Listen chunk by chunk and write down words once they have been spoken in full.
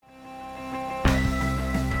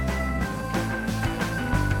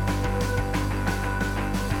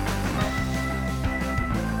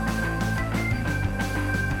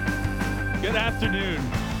afternoon.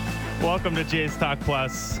 Welcome to Jays Talk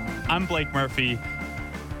Plus. I'm Blake Murphy.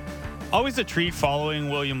 Always a treat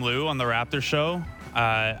following William Liu on the Raptor show.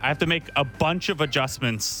 I have to make a bunch of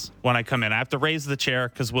adjustments when I come in. I have to raise the chair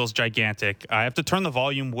because Will's gigantic. I have to turn the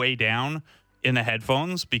volume way down in the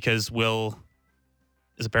headphones because Will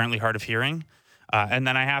is apparently hard of hearing. And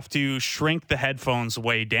then I have to shrink the headphones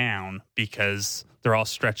way down because they're all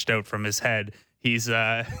stretched out from his head. He's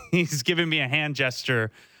giving me a hand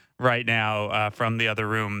gesture right now from the other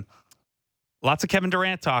room. Lots of Kevin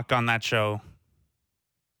Durant talk on that show.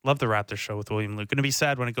 Love the Raptor show with William Liu. Going to be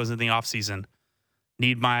sad when it goes into the offseason.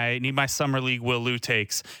 Need my Summer League Will Liu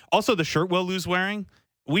takes. Also, the shirt Will Liu's wearing,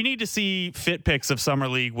 we need to see fit pics of Summer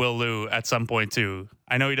League Will Liu at some point, too.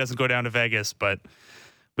 I know he doesn't go down to Vegas, but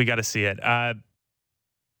we got to see it.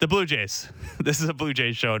 The Blue Jays. This is a Blue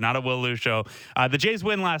Jays show, not a Will Liu show. The Jays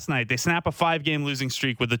win last night. They snap a 5-game losing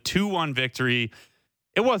streak with a 2-1 victory.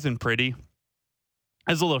 It wasn't pretty. It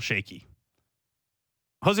was a little shaky.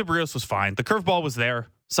 Jose Barrios was fine. The curveball was there.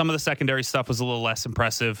 Some of the secondary stuff was a little less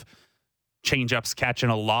impressive. Changeups catching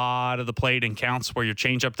a lot of the plate in counts where your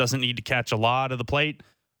changeup doesn't need to catch a lot of the plate.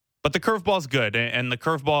 But the curveball's good, and the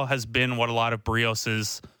curveball has been what a lot of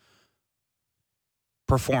Barrios's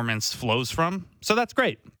performance flows from. So that's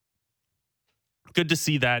great. Good to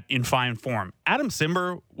see that in fine form. Adam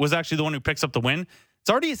Cimber was actually the one who picks up the win. It's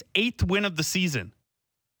already his 8th win of the season.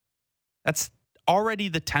 That's already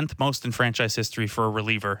the 10th most in franchise history for a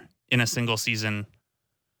reliever in a single season.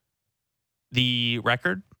 The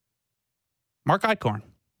record, Mark Eichhorn,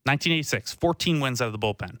 1986, 14 wins out of the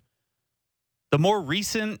bullpen. The more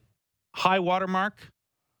recent high water mark,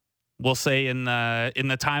 we'll say in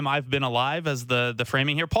the time I've been alive as the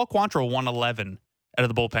framing here, Paul Quantrill won 11 out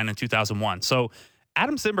of the bullpen in 2001. So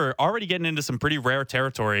Adam Cimber already getting into some pretty rare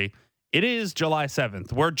territory. It is July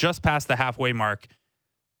 7th. We're just past the halfway mark.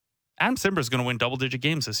 Adam Cimber is going to win double-digit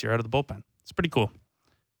games this year out of the bullpen. It's pretty cool.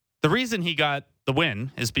 The reason he got the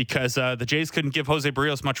win is because the Jays couldn't give Jose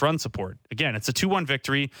Barrios much run support. Again, it's a 2-1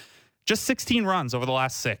 victory. Just 16 runs over the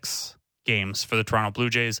last 6 games for the Toronto Blue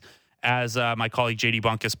Jays. As my colleague JD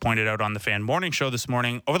Bunkus pointed out on the Fan Morning Show this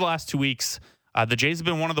morning, over the last 2 weeks, the Jays have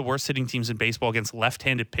been one of the worst hitting teams in baseball against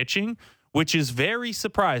left-handed pitching, which is very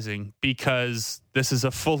surprising because this is a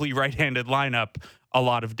fully right-handed lineup a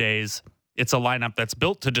lot of days. It's a lineup that's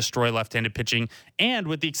built to destroy left-handed pitching. And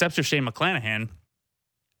with the exception of Shane McClanahan,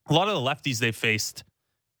 a lot of the lefties they've faced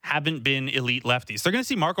haven't been elite lefties. They're going to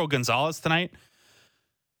see Marco Gonzalez tonight,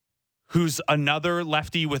 who's another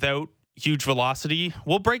lefty without huge velocity.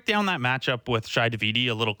 We'll break down that matchup with Shai Davidi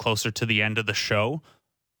a little closer to the end of the show.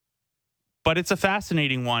 But it's a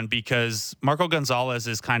fascinating one because Marco Gonzalez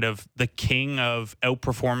is kind of the king of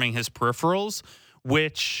outperforming his peripherals,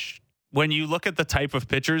 which when you look at the type of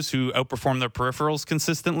pitchers who outperform their peripherals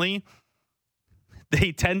consistently,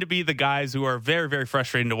 they tend to be the guys who are very, very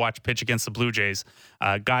frustrating to watch pitch against the Blue Jays.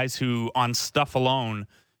 Guys who on stuff alone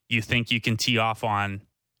you think you can tee off on,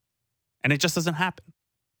 and it just doesn't happen.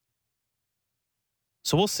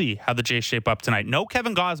 So we'll see how the Jays shape up tonight. No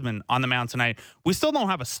Kevin Gausman on the mound tonight. We still don't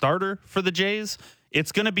have a starter for the Jays.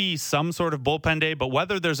 It's going to be some sort of bullpen day, but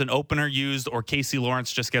whether there's an opener used or Casey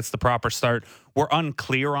Lawrence just gets the proper start, we're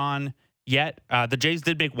unclear on yet. The Jays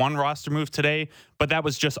did make one roster move today, but that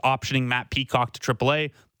was just optioning Matt Peacock to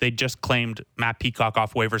AAA. They just claimed Matt Peacock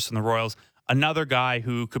off waivers from the Royals. Another guy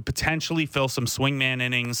who could potentially fill some swingman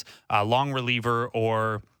innings, long reliever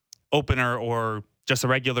or opener or just a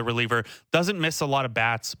regular reliever. Doesn't miss a lot of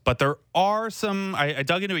bats, but there are some, I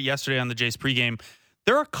dug into it yesterday on the Jays pregame.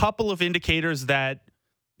 There are a couple of indicators that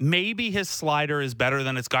maybe his slider is better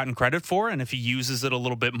than it's gotten credit for, and if he uses it a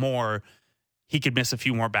little bit more, he could miss a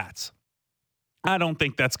few more bats. I don't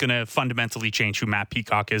think that's going to fundamentally change who Matt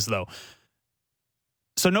Peacock is, though.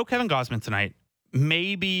 So no Kevin Gausman tonight.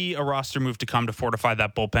 Maybe a roster move to come to fortify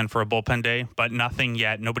that bullpen for a bullpen day, but nothing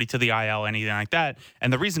yet. Nobody to the IL, anything like that.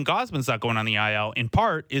 And the reason Gausman's not going on the IL, in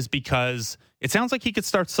part, is because it sounds like he could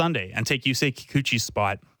start Sunday and take Yusei Kikuchi's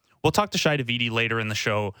spot. We'll talk to Shai Davidi later in the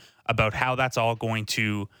show about how that's all going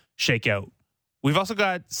to shake out. We've also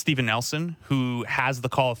got Steven Nelson, who has the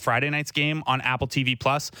call of Friday night's game on Apple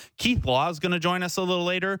TV+. Keith Law is going to join us a little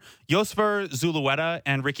later. Josper Zulueta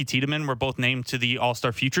and Ricky Tiedemann were both named to the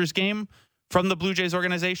All-Star Futures game from the Blue Jays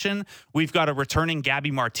organization. We've got a returning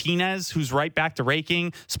Gabby Martinez, who's right back to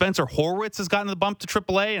raking. Spencer Horwitz has gotten the bump to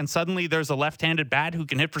AAA, and suddenly there's a left-handed bat who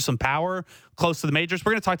can hit for some power close to the majors.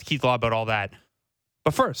 We're going to talk to Keith Law about all that.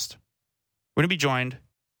 But first, we're going to be joined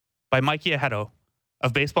by Mikey Ajeto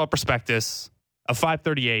of Baseball Prospectus, of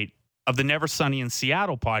 538, of the Never Sunny in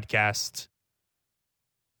Seattle podcast.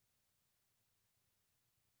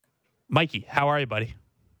 Mikey, how are you, buddy?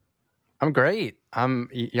 I'm great.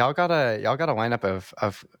 Y'all got a lineup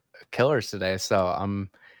of killers today, so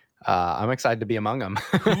I'm excited to be among them.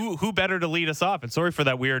 Who better to lead us off? And sorry for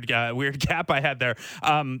that weird gap I had there.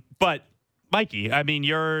 But Mikey, I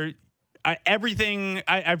mean, everything.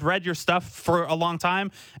 I've read your stuff for a long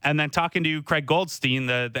time, and then talking to Craig Goldstein,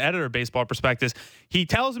 the editor of Baseball Prospectus, he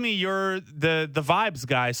tells me you're the vibes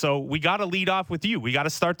guy. So we got to lead off with you. We got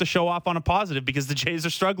to start the show off on a positive because the Jays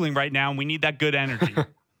are struggling right now, and we need that good energy.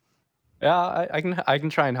 Yeah, I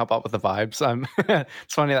can try and help out with the vibes.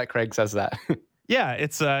 It's funny that Craig says that. Yeah,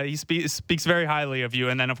 it's he speaks very highly of you,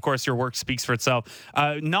 and then of course your work speaks for itself.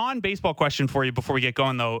 Non-baseball question for you before we get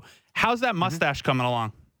going though: how's that mustache coming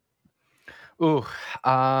along? Ooh,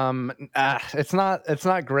 it's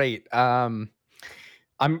not great. I'm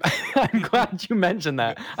I'm glad you mentioned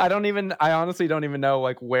that. I honestly don't even know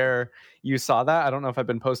like where you saw that. I don't know if I've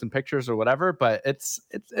been posting pictures or whatever, but it's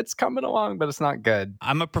coming along, but it's not good.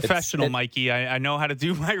 I'm a professional, Mikey. I know how to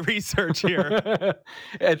do my research here.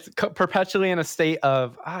 It's perpetually in a state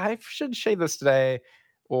of I should shave this today,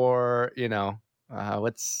 or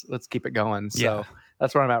let's keep it going. So. Yeah.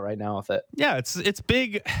 That's where I'm at right now with it. Yeah, it's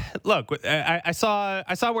big. Look, I saw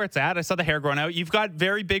where it's at. I saw the hair growing out. You've got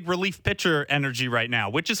very big relief pitcher energy right now,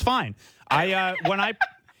 which is fine.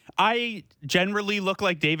 I generally look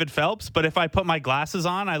like David Phelps, but if I put my glasses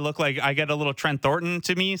on, I look like I get a little Trent Thornton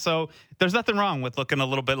to me. So there's nothing wrong with looking a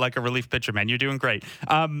little bit like a relief pitcher, man. You're doing great.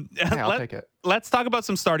 I'll take it. Let's talk about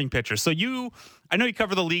some starting pitchers. So I know you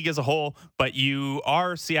cover the league as a whole, but you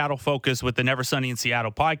are Seattle focused with the Never Sunny in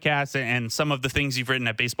Seattle podcast and some of the things you've written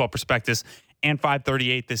at Baseball Prospectus and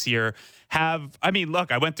 538 this year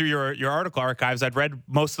look, I went through your article archives. I'd read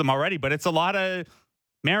most of them already, but it's a lot of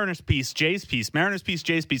Mariners piece, Jays piece, Mariners piece,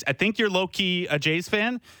 Jays piece. I think you're low-key a Jays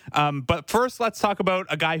fan. But first, let's talk about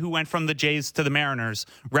a guy who went from the Jays to the Mariners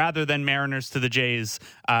rather than Mariners to the Jays.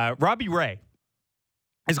 Robbie Ray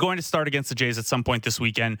is going to start against the Jays at some point this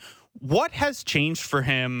weekend. What has changed for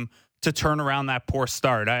him to turn around that poor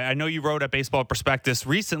start? I know you wrote at Baseball Prospectus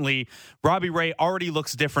recently, Robbie Ray already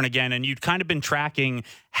looks different again, and you'd kind of been tracking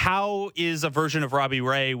how is a version of Robbie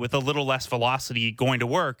Ray with a little less velocity going to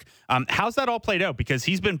work. How's that all played out? Because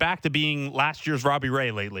he's been back to being last year's Robbie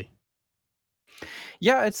Ray lately.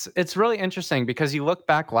 Yeah, it's really interesting because you look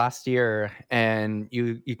back last year and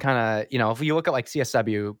you kind of, if you look at like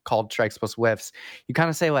CSW, called strikes plus whiffs, you kind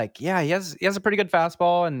of say like, yeah, he has a pretty good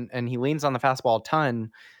fastball and he leans on the fastball a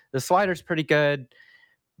ton. The slider's pretty good,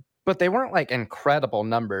 but they weren't like incredible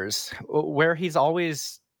numbers. Where he's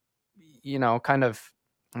always, kind of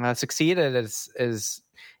succeeded is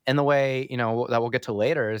in the way, that we'll get to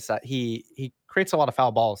later, is that he creates a lot of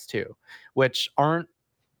foul balls too, which aren't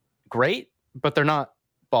great, but they're not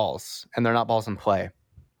balls, and they're not balls in play.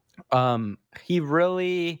 He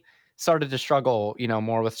really started to struggle,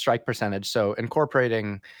 more with strike percentage. So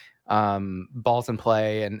incorporating balls in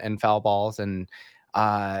play and foul balls, and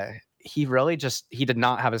he really he did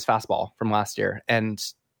not have his fastball from last year. And,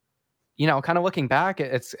 kind of looking back,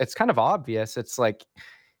 it's kind of obvious. It's like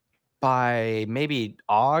by maybe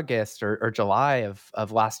August or July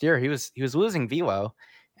of last year, he was losing velo.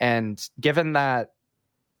 And given that,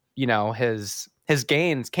 his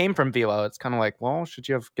gains came from velo, it's kind of like, well, should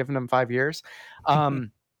you have given him 5 years?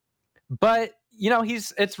 But,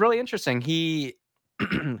 it's really interesting.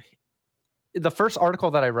 The first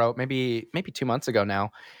article that I wrote, maybe 2 months ago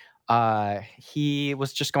now, he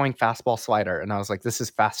was just going fastball slider. And I was like, this is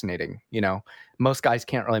fascinating. Most guys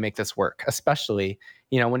can't really make this work, especially,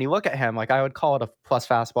 when you look at him, like I would call it a plus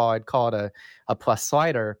fastball. I'd call it a plus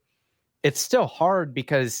slider. It's still hard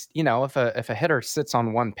because, if a hitter sits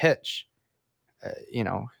on one pitch,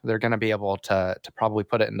 they're going to be able to probably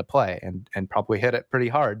put it into play and probably hit it pretty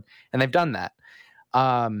hard. And they've done that.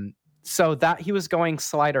 So that he was going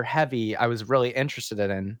slider heavy, I was really interested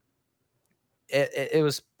in. It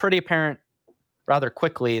was pretty apparent rather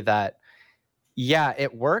quickly that, yeah,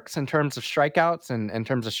 it works in terms of strikeouts and in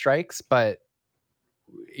terms of strikes, but,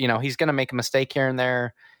 he's going to make a mistake here and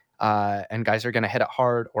there, and guys are going to hit it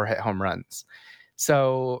hard or hit home runs.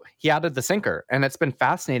 So he added the sinker, and it's been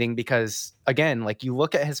fascinating because, again, like you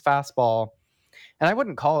look at his fastball, and I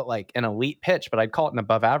wouldn't call it like an elite pitch, but I'd call it an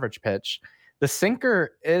above average pitch. The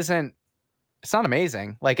sinker it's not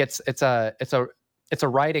amazing. Like it's a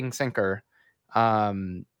riding sinker.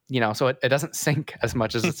 So it doesn't sink as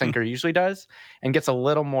much as a sinker usually does, and gets a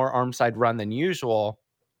little more arm side run than usual.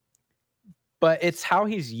 But it's how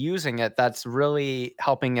he's using it that's really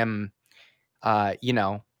helping him,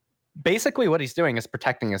 basically what he's doing is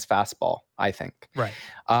protecting his fastball, I think. Right.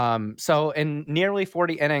 So in nearly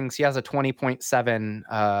 40 innings, he has a 20.7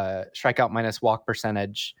 strikeout minus walk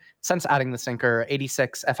percentage since adding the sinker,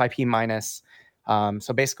 86 FIP minus.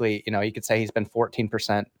 So basically, you could say he's been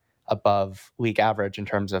 14% above league average in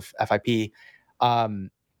terms of FIP.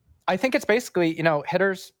 I think it's basically,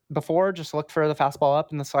 hitters before just looked for the fastball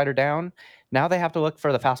up and the slider down. Now they have to look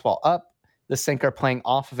for the fastball up, the sinker playing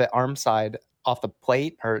off of it arm side off the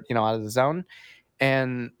plate or, out of the zone,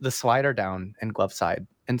 and the slider down and glove side.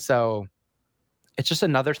 And so it's just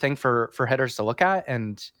another thing for hitters to look at.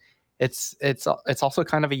 And it's also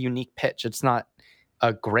kind of a unique pitch. It's not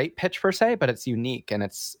a great pitch per se, but it's unique, and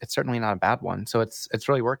it's certainly not a bad one. So it's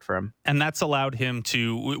really worked for him. And that's allowed him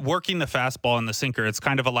to, working the fastball and the sinker, it's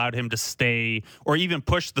kind of allowed him to stay or even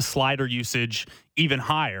push the slider usage even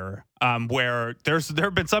higher, where there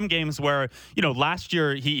have been some games where, last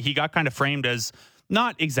year he got kind of framed as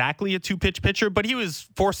not exactly a two-pitch pitcher, but he was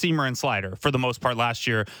four-seamer and slider for the most part last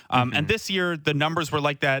year. And this year, the numbers were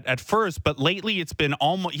like that at first, but lately it's been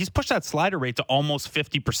he's pushed that slider rate to almost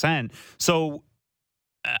 50%. So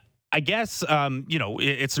I guess,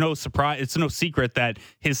 it's no surprise. It's no secret that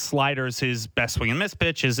his slider is his best swing and miss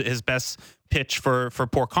pitch, his best pitch for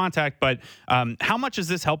poor contact. But how much is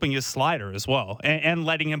this helping his slider as well and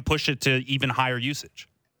letting him push it to even higher usage?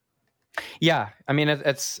 Yeah, I mean,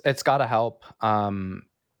 it's got to help.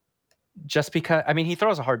 Just because, he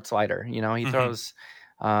throws a hard slider. He throws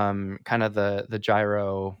kind of the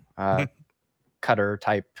gyro cutter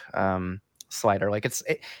type slider. Like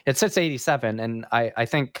it sits 87, and I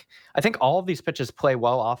think all of these pitches play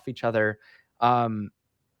well off each other. The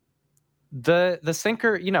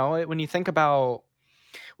sinker, when you think about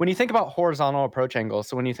horizontal approach angles,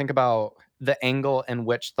 so when you think about the angle in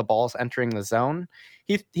which the ball's entering the zone,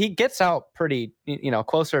 he gets out pretty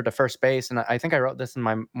closer to first base. And I think I wrote this in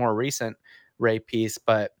my more recent Ray piece,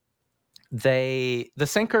 but the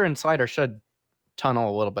sinker and slider should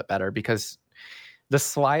tunnel a little bit better, because the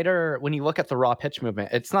slider, when you look at the raw pitch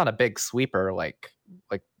movement, it's not a big sweeper like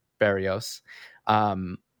Berrios,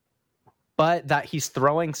 but that he's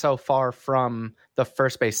throwing so far from the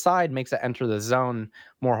first base side makes it enter the zone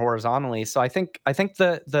more horizontally. So I think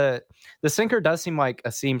the sinker does seem like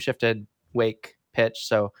a seam shifted wake pitch.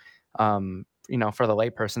 So for the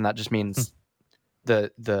layperson, that just means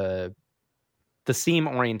the seam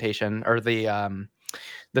orientation or the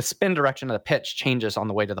spin direction of the pitch changes on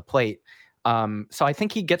the way to the plate. So I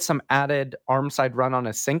think he gets some added arm side run on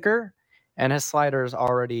his sinker, and his slider is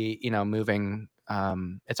already, moving.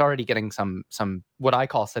 It's already getting some what I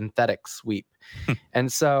call synthetic sweep.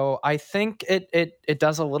 And so I think it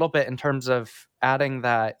does a little bit in terms of adding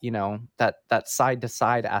that, that side to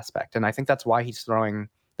side aspect. And I think that's why he's throwing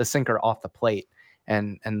the sinker off the plate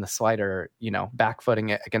and the slider, back footing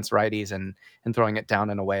it against righties and throwing it down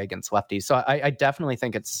and away against lefties. So I definitely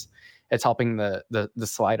think it's helping the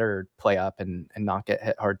slider play up and not get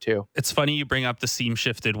hit hard too. It's funny you bring up the seam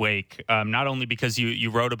shifted wake, not only because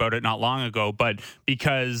you wrote about it not long ago, but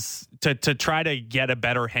because to try to get a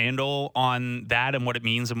better handle on that and what it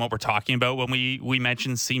means and what we're talking about when we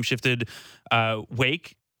mentioned seam shifted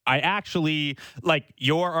wake. I actually, like,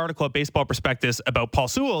 your article at Baseball Prospectus about Paul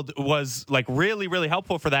Sewell was like really, really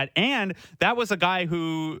helpful for that. And that was a guy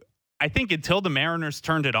who, I think until the Mariners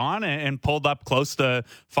turned it on and pulled up close to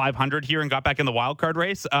 500 here and got back in the wild card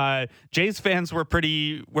race, Jays fans were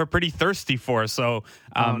pretty thirsty for. So,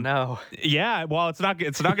 oh no, yeah. Well, it's not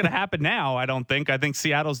going to happen now. I don't think. I think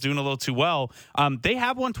Seattle's doing a little too well. They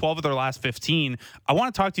have won 12 of their last 15. I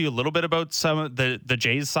want to talk to you a little bit about some of the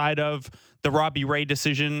Jays side of the Robbie Ray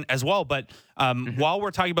decision as well. But while we're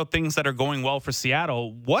talking about things that are going well for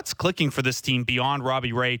Seattle, what's clicking for this team beyond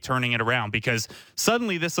Robbie Ray turning it around? Because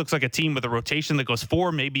suddenly this looks like a team with a rotation that goes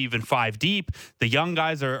 4, maybe even 5 deep. The young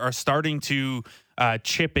guys are starting to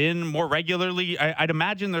chip in more regularly. I'd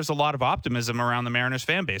imagine there's a lot of optimism around the Mariners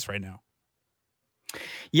fan base right now.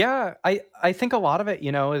 Yeah, I think a lot of it,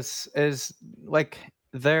 is like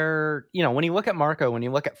they're, when you look at Marco, when you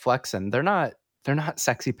look at Flexen, they're not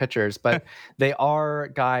sexy pitchers, but they are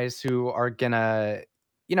guys who are gonna,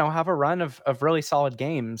 have a run of really solid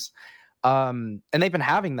games. And they've been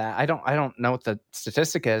having that. I don't know what the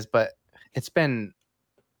statistic is, but it's been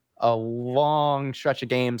a long stretch of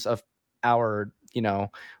games of our,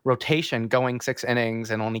 rotation going 6 innings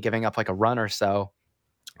and only giving up like a run or so.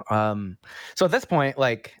 So at this point,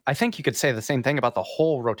 like, I think you could say the same thing about the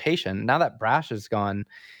whole rotation. Now that Brash is gone,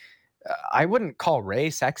 I wouldn't call Ray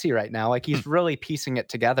sexy right now. Like, he's really piecing it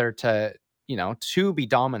together to be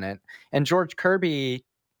dominant. And George Kirby,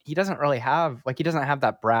 he doesn't have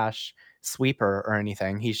that brash sweeper or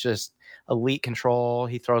anything. He's just elite control.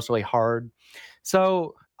 He throws really hard.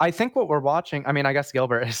 So I think what we're watching, I mean, I guess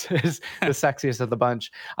Gilbert is the sexiest of the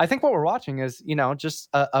bunch. I think what we're watching is, just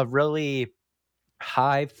a really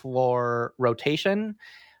high floor rotation,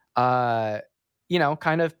 kind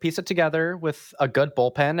of piece it together with a good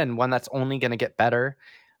bullpen and one that's only going to get better.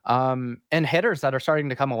 And hitters that are starting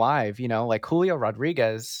to come alive, like Julio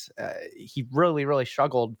Rodriguez, he really, really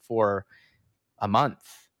struggled for a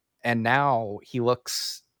month. And now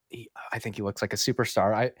I think he looks like a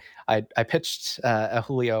superstar. I pitched a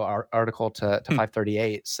Julio article to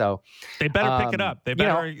 538. So they better pick it up. They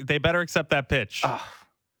better accept that pitch.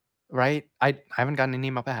 Right. I haven't gotten an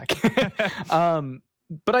email back.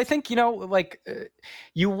 But I think,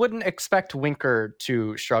 you wouldn't expect Winker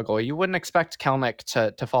to struggle. You wouldn't expect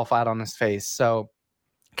Kelenic to fall flat on his face. So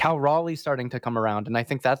Cal Raleigh's starting to come around, and I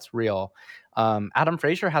think that's real. Adam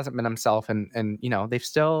Frazier hasn't been himself, and they've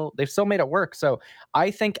still made it work. So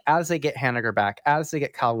I think as they get Haniger back, as they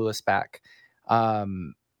get Kyle Lewis back,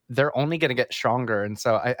 they're only going to get stronger. And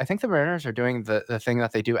so I think the Mariners are doing the thing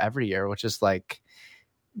that they do every year, which is like,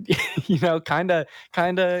 kind of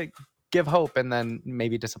give hope and then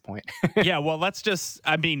maybe disappoint. Yeah, well,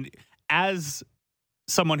 as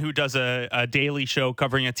someone who does a daily show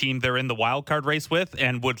covering a team they're in the wild card race with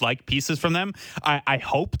and would like pieces from them, I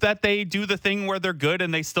hope that they do the thing where they're good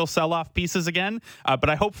and they still sell off pieces again. But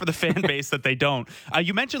I hope for the fan base that they don't.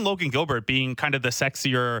 You mentioned Logan Gilbert being kind of the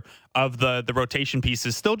sexier of the rotation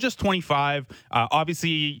pieces, still just 25.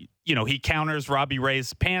 Obviously, he counters Robbie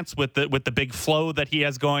Ray's pants with the big flow that he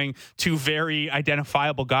has going. Two very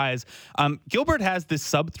identifiable guys. Gilbert has this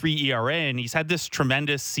sub-3 ERA, and he's had this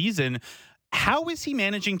tremendous season. How is he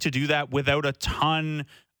managing to do that without a ton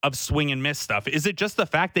of swing and miss stuff? Is it just the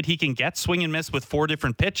fact that he can get swing and miss with 4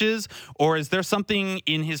 different pitches, or is there something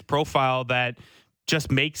in his profile that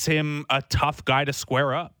just makes him a tough guy to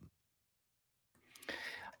square up?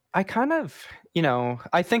 I kind of,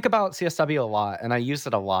 I think about CSW a lot and I use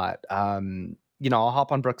it a lot. I'll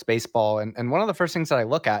hop on Brooks Baseball and one of the first things that I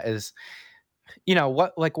look at is,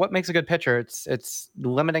 what makes a good pitcher? It's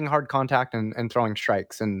limiting hard contact and throwing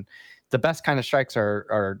strikes. And the best kind of strikes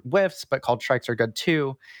are whiffs, but called strikes are good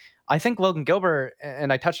too. I think Logan Gilbert,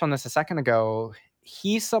 and I touched on this a second ago,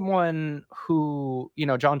 he's someone who,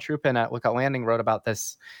 John Trupin at Lookout Landing wrote about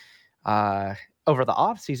this over the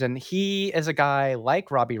offseason. He is a guy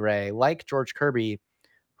like Robbie Ray, like George Kirby,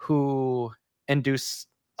 who induce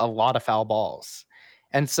a lot of foul balls.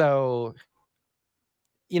 And so,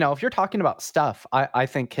 if you're talking about stuff, I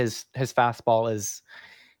think his fastball is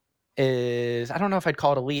I don't know if I'd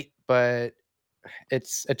call it elite, but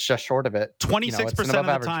it's just short of it. 26%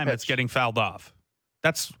 of the time pitch. It's getting fouled off.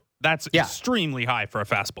 That's extremely high for a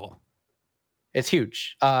fastball. It's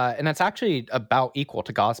huge. And it's actually about equal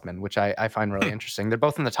to Gausman, which I find really interesting. They're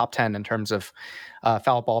both in the top 10 in terms of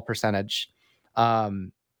foul ball percentage. I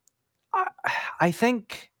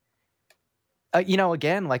think,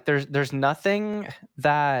 again, like there's nothing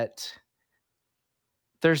that...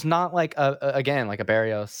 There's not like like a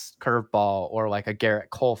Berrios curveball or like a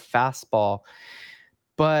Garrett Cole fastball,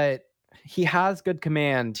 but he has good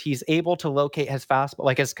command. He's able to locate his fastball.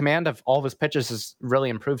 Like his command of all of his pitches has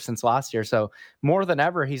really improved since last year. So more than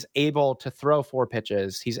ever, he's able to throw 4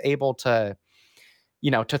 pitches. He's able to,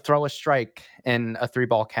 to throw a strike in a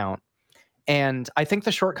 3-ball count. And I think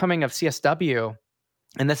the shortcoming of CSW,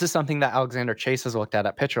 and this is something that Alexander Chase has looked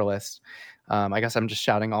at Pitcher List. I guess I'm just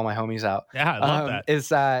shouting all my homies out. Yeah, I love that.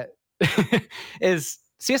 Is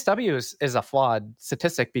CSW is a flawed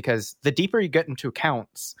statistic because the deeper you get into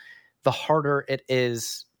counts, the harder it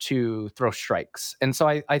is to throw strikes. And so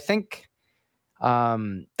I think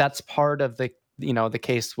that's part of the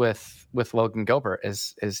case with Logan Gilbert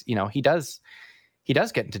is he does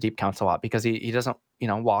get into deep counts a lot because he doesn't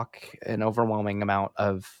walk an overwhelming amount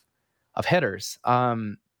of hitters.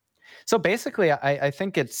 So basically, I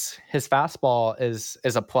think it's his fastball is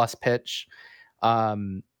a plus pitch.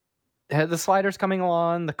 The slider's coming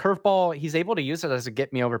along. The curveball, he's able to use it as a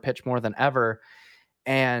get me over pitch more than ever.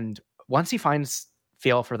 And once he finds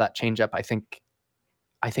feel for that changeup, I think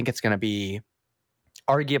it's going to be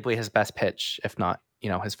arguably his best pitch, if not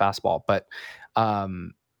his fastball. But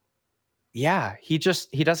he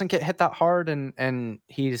doesn't get hit that hard, and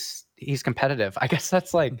he's competitive. I guess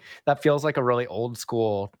that feels like a really old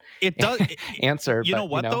school answer.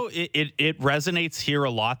 Though? It resonates here a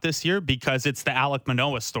lot this year because it's the Alek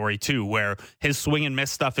Manoah story too, where his swing and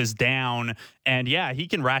miss stuff is down, and he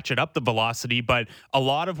can ratchet up the velocity, but a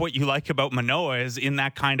lot of what you like about Manoah is in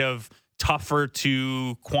that kind of tougher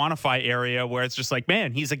to quantify area where it's just like,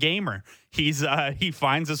 man, he's a gamer. He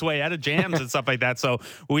finds his way out of jams and stuff like that. So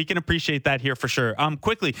we can appreciate that here for sure.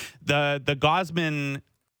 Quickly, the Gausman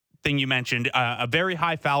thing you mentioned, a very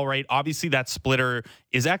high foul rate. Obviously, that splitter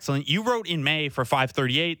is excellent. You wrote in May for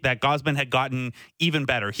 538 that Gausman had gotten even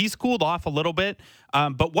better. He's cooled off a little bit,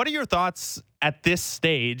 but what are your thoughts at this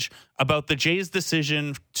stage about the Jays'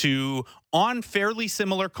 decision to, on fairly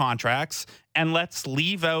similar contracts, and let's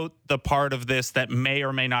leave out the part of this that may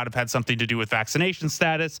or may not have had something to do with vaccination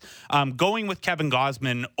status, going with Kevin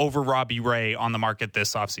Gausman over Robbie Ray on the market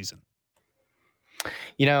this offseason?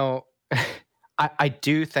 You know, I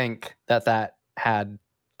do think that had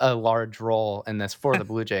a large role in this for the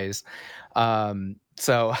Blue Jays.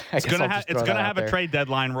 So it's going to have a trade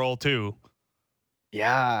deadline role too.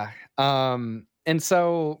 Yeah. And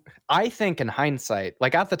so I think in hindsight,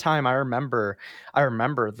 like at the time, I remember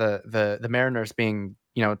the Mariners being,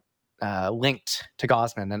 linked to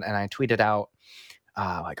Gausman, and I tweeted out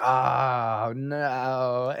like, oh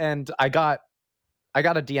no. And I got a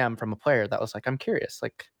DM from a player that was like, I'm curious,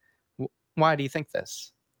 like, why do you think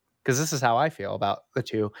this? Because this is how I feel about the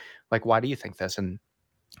two. Like, why do you think this? And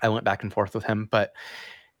I went back and forth with him. But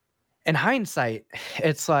in hindsight,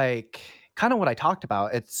 it's like kind of what I talked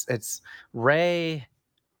about. It's Ray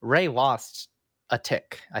lost a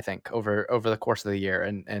tick, I think, over the course of the year,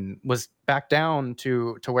 and was back down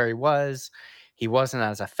to where he was. He wasn't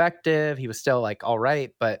as effective. He was still like all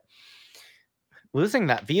right, but losing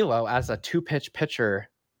that velo as a 2-pitch pitcher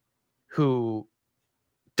who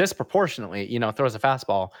disproportionately, throws a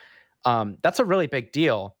fastball, that's a really big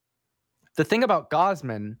deal. The thing about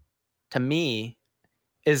Gausman, to me,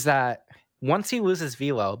 is that once he loses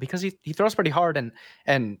velo, because he throws pretty hard,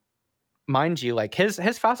 and mind you, like his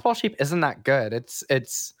fastball shape isn't that good.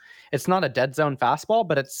 It's not a dead zone fastball,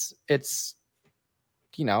 but it's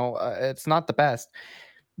not the best.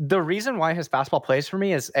 The reason why his fastball plays for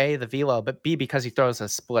me is A, the velo, but B, because he throws a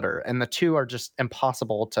splitter, and the two are just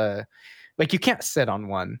impossible to, like, you can't sit on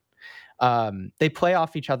one. They play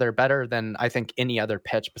off each other better than I think any other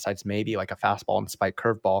pitch besides maybe like a fastball and spike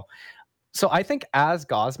curveball. So I think as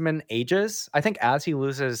Gausman ages, I think as he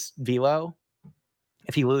loses velo,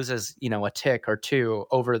 if he loses, a tick or two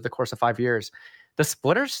over the course of 5 years, the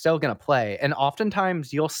splitter's still going to play. And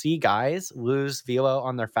oftentimes you'll see guys lose velo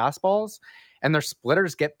on their fastballs and their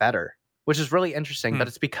splitters get better, which is really interesting, but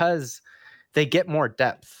it's because they get more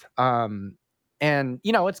depth. And,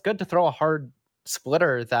 it's good to throw a hard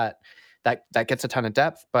splitter that gets a ton of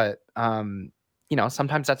depth, but,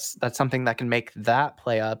 sometimes that's something that can make that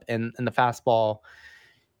play up in the fastball.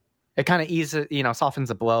 It kind of eases, softens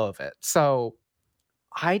the blow of it. So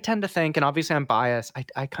I tend to think, and obviously I'm biased,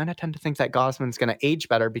 I kind of tend to think that Gausman's going to age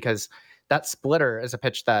better because that splitter is a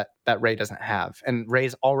pitch that Ray doesn't have. And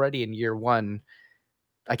Ray's already in year one.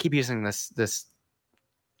 I keep using this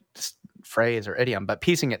phrase or idiom, but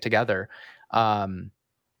piecing it together. And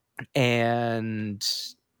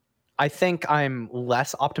I think I'm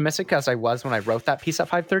less optimistic as I was when I wrote that piece at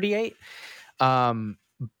 538.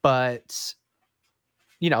 But,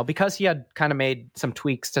 because he had kind of made some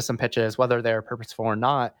tweaks to some pitches, whether they're purposeful or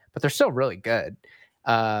not, but they're still really good.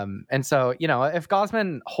 And so, if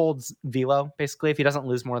Gausman holds velo, basically, if he doesn't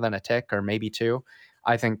lose more than a tick or maybe two,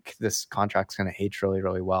 I think this contract's going to age really,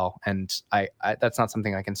 really well. And I that's not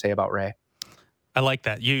something I can say about Ray. I like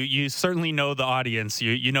that. You certainly know the audience.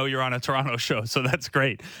 You know you're on a Toronto show, so that's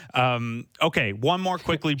great. Okay, one more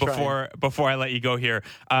quickly before I let you go here.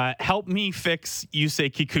 Help me fix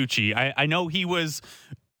Yusei Kikuchi. I know he was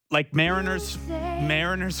like Mariners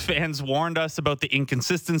fans warned us about the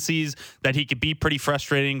inconsistencies, that he could be pretty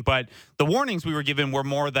frustrating, but the warnings we were given were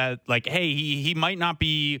more that like, hey, he might not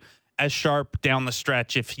be as sharp down the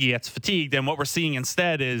stretch if he gets fatigued. And what we're seeing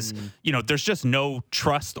instead is, there's just no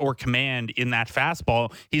trust or command in that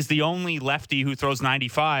fastball. He's the only lefty who throws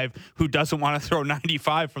 95 who doesn't want to throw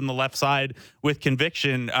 95 from the left side with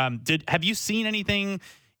conviction. Have you seen anything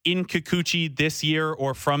in Kikuchi this year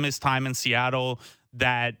or from his time in Seattle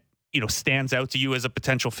that, stands out to you as a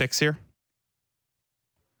potential fix here?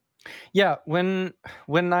 Yeah, when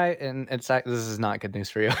this is not good news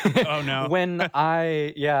for you. Oh no. when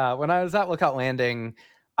I was at Lookout Landing,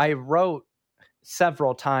 I wrote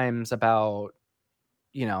several times about,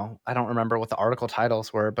 I don't remember what the article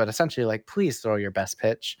titles were, but essentially like, please throw your best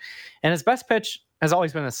pitch. And his best pitch has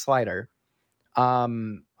always been a slider.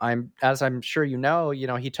 I'm sure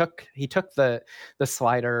he took the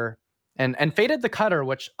slider and faded the cutter,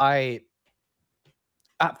 which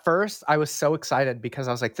at first, I was so excited because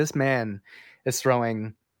I was like, this man is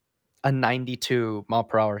throwing a 92 mile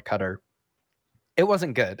per hour cutter. It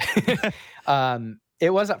wasn't good. It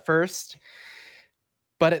was at first,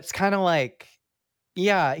 but it's kind of like,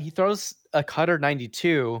 yeah, he throws a cutter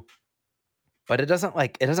 92, but it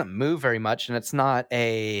doesn't move very much, and it's not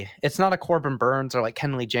a Corbin Burns or like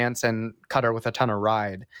Kenley Jansen cutter with a ton of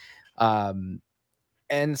ride.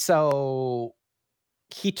 And so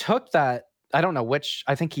he took that, I don't know which,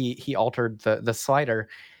 I think he altered the slider.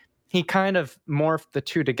 He kind of morphed the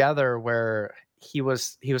two together where he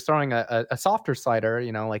was throwing a softer slider,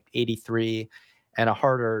 like 83, and a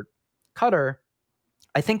harder cutter.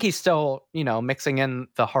 I think he's still, mixing in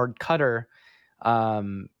the hard cutter,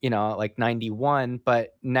 like 91,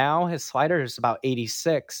 but now his slider is about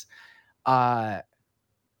 86.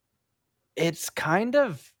 It's kind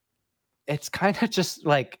of just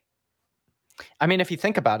like, I mean, if you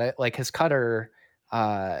think about it, like his cutter,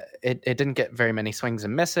 it didn't get very many swings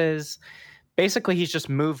and misses. Basically, he's just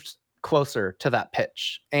moved closer to that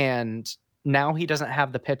pitch. And now he doesn't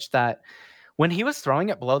have the pitch that when he was throwing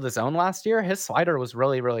it below the zone last year, his slider was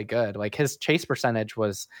really, really good. Like his chase percentage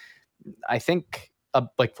was, I think,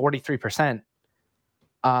 like 43%.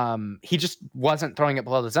 He just wasn't throwing it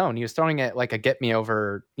below the zone. He was throwing it like a get me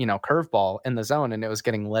over, curveball in the zone, and it was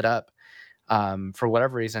getting lit up. For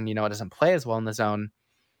whatever reason, it doesn't play as well in the zone.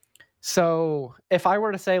 So if I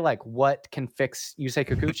were to say like what can fix Yusei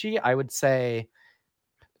Kikuchi, I would say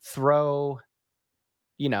throw,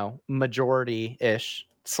 majority-ish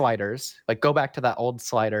sliders, like go back to that old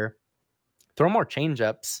slider, throw more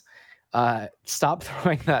changeups, stop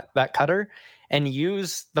throwing that cutter, and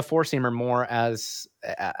use the four-seamer more as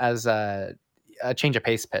a change of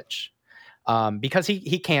pace pitch, because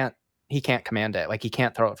he can't command it. Like he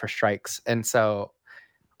can't throw it for strikes. And so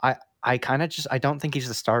I kind of I don't think he's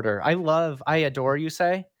the starter. I adore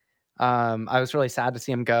Yusei. I was really sad to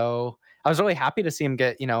see him go. I was really happy to see him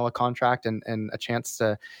get, a contract and a chance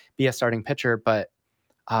to be a starting pitcher. But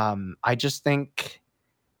I just think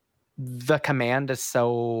the command is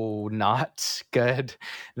so not good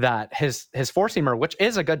that his four-seamer, which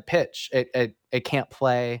is a good pitch, it can't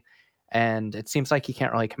play. And it seems like he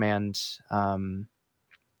can't really command.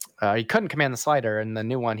 He couldn't command the slider, and the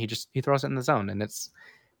new one, he throws it in the zone, and it's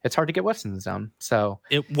hard to get whiffs in the zone. So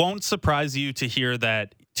it won't surprise you to hear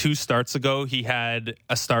that 2 starts ago he had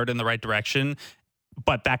a start in the right direction,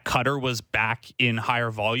 but that cutter was back in higher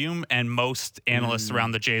volume, and most analysts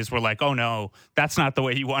around the Jays were like, "Oh no, that's not the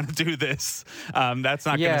way you want to do this. That's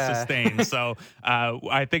not going to sustain." So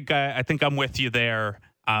I think I'm with you there.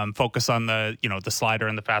 Focus on the slider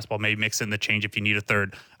and the fastball. Maybe mix in the change if you need a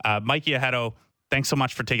third. Mikey Ajeto, thanks so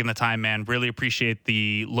much for taking the time, man. Really appreciate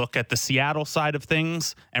the look at the Seattle side of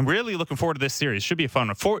things, and really looking forward to this series. Should be a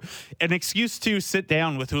fun one. An excuse to sit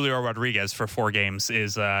down with Julio Rodriguez for 4 games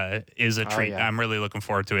is a treat. Yeah. I'm really looking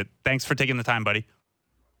forward to it. Thanks for taking the time, buddy.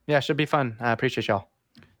 Yeah, should be fun. I appreciate y'all.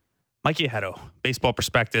 Mikey Ajeto, Baseball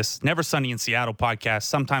Prospectus, Never Sunny in Seattle podcast,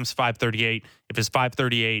 sometimes 538. If his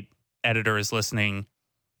 538 editor is listening,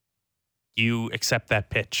 you accept that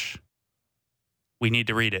pitch. We need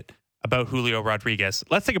to read it. About Julio Rodriguez.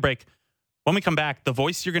 Let's take a break. When we come back, the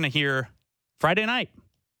voice you're going to hear Friday night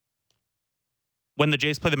when the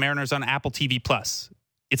Jays play the Mariners on Apple TV+.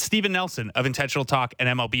 It's Steven Nelson of Intentional Talk and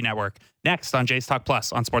MLB Network. Next on Jays Talk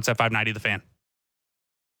Plus on Sportsnet 590 The Fan.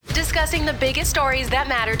 Discussing the biggest stories that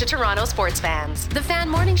matter to Toronto sports fans. The Fan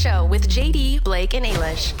Morning Show with JD, Blake, and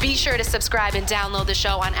Ailish. Be sure to subscribe and download the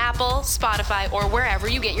show on Apple, Spotify, or wherever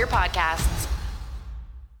you get your podcasts.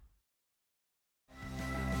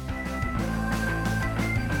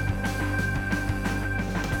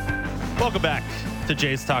 Welcome back to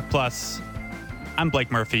Jays Talk Plus. I'm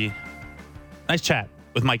Blake Murphy. Nice chat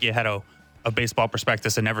with Mikey Ajeto of Baseball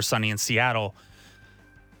Prospectus and Never Sunny in Seattle.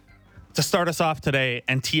 To start us off today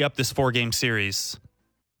and tee up this 4-game series.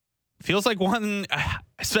 Feels like one, I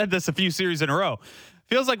said this a few series in a row,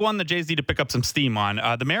 feels like one the Jays need to pick up some steam on.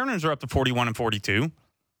 The Mariners are up to 41 and 42.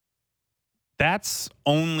 That's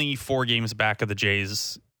only 4 games back of the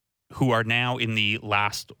Jays, who are now in the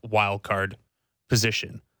last wild card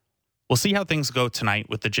position. We'll see how things go tonight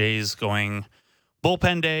with the Jays going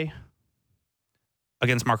bullpen day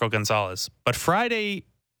against Marco Gonzalez. But Friday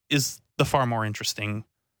is the far more interesting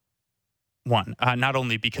one, not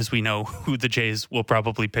only because we know who the Jays will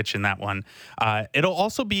probably pitch in that one. It'll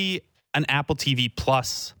also be an Apple TV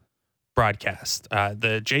Plus broadcast.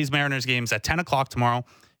 The Jays Mariners game's at 10 o'clock tomorrow.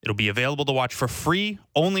 It'll be available to watch for free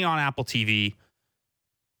only on Apple TV.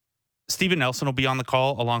 Steven Nelson will be on the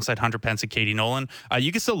call alongside Hunter Pence and Katie Nolan.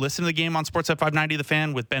 You can still listen to the game on Sportsnet 590 The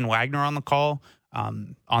Fan with Ben Wagner on the call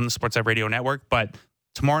on the Sportsnet Radio Network. But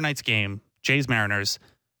tomorrow night's game, Jays Mariners,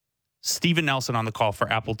 Steven Nelson on the call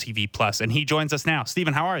for Apple TV Plus, and he joins us now.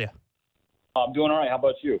 Steven, how are you? I'm doing all right. How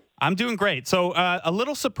about you? I'm doing great. So a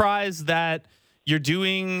little surprised that you're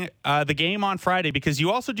doing the game on Friday because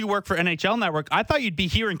you also do work for NHL Network. I thought you'd be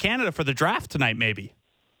here in Canada for the draft tonight, maybe.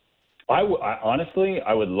 Honestly,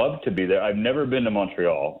 I would love to be there. I've never been to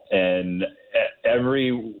Montreal, and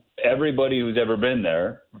everybody who's ever been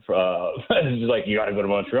there is like, you got to go to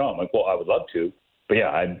Montreal. I'm like, well, I would love to, but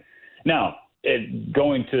yeah,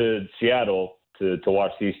 going to Seattle to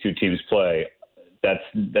watch these two teams play, that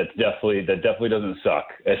definitely doesn't suck.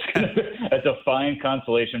 That's a fine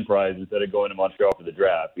consolation prize instead of going to Montreal for the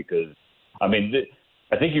draft, because I mean,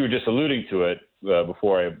 I think you were just alluding to it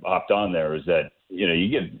before I hopped on there, is that you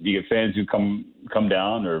get fans who come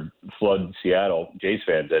down or flood Seattle, Jays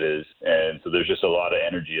fans that is, and so there's just a lot of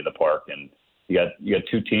energy in the park, and you got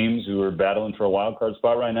two teams who are battling for a wild card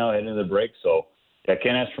spot right now heading into the break, so I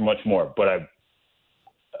can't ask for much more, but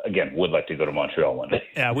again, would like to go to Montreal one day.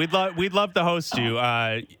 Yeah, we'd love to host you.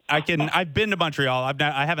 I've been to Montreal.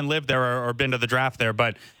 I haven't lived there or been to the draft there,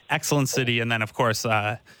 but excellent city. And then of course,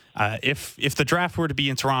 if the draft were to be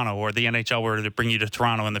in Toronto or the NHL were to bring you to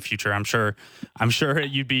Toronto in the future, I'm sure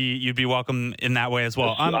you'd be welcome in that way as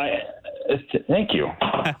well. Thank you.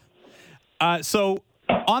 So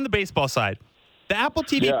on the baseball side, the Apple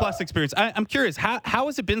TV Plus experience, I'm curious, how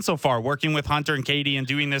has it been so far working with Hunter and Katie and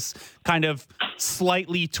doing this kind of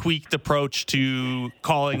slightly tweaked approach to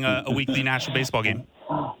calling a weekly national baseball game?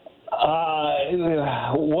 What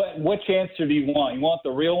answer do you want? You want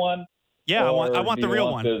the real one? Yeah, I want the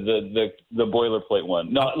real one. The boilerplate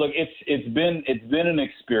one. No, look, it's been an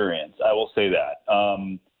experience. I will say that.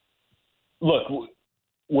 Look,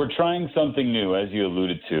 we're trying something new, as you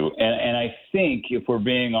alluded to, and I think if we're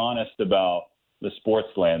being honest about the sports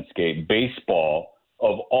landscape, baseball,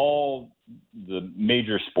 of all the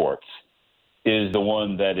major sports, is the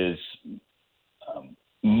one that is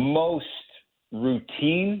most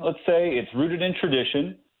routine, let's say. It's rooted in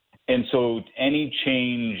tradition, and so any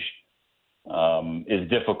change is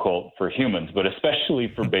difficult for humans, but especially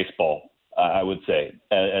for baseball, I would say,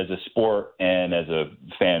 as a sport and as a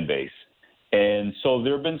fan base. And so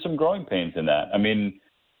there have been some growing pains in that. I mean,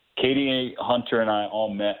 Katie, Hunter, and I all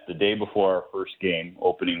met the day before our first game,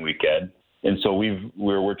 opening weekend, and so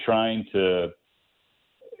we're trying to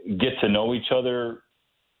get to know each other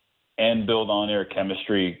and build on-air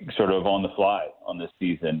chemistry sort of on the fly on this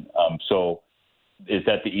season. So is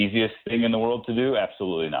that the easiest thing in the world to do?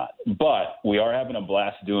 Absolutely not. But we are having a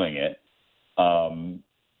blast doing it. I'm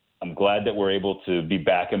glad that we're able to be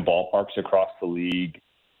back in ballparks across the league,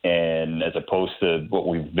 and as opposed to what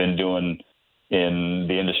we've been doing in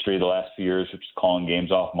the industry the last few years, which is calling games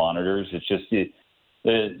off monitors. It's just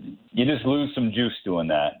you just lose some juice doing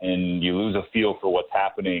that, and you lose a feel for what's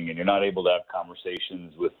happening, and you're not able to have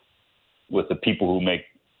conversations with the people who make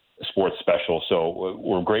sports special. So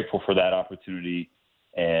we're grateful for that opportunity.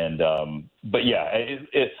 And but yeah,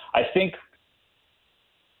 I think,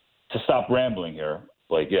 to stop rambling here,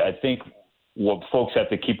 I think what folks have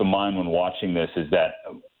to keep in mind when watching this is that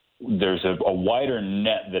there's a wider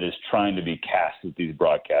net that is trying to be cast with these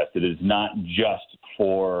broadcasts. It is not just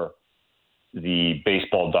for the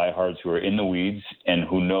baseball diehards who are in the weeds and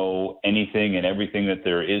who know anything and everything that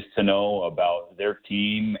there is to know about their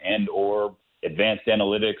team and or advanced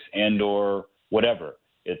analytics and or whatever.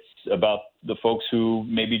 It's about the folks who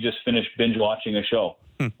maybe just finished binge watching a show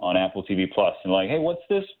on Apple TV Plus and like, hey, what's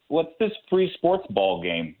this free sports ball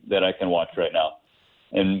game that I can watch right now?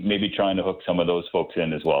 And maybe trying to hook some of those folks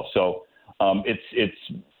in as well. So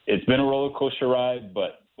it's been a roller coaster ride,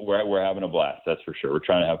 but we're having a blast. That's for sure. We're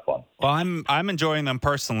trying to have fun. Well, I'm enjoying them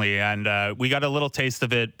personally, and we got a little taste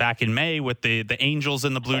of it back in May with the Angels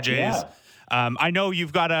and the Blue Jays. Yeah. I know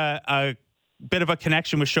you've got a bit of a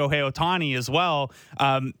connection with Shohei Ohtani as well.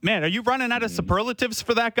 Man, are you running out of superlatives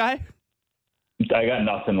for that guy? I got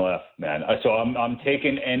nothing left, man. So I'm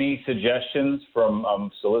taking any suggestions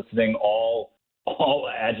from soliciting all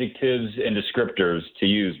adjectives and descriptors to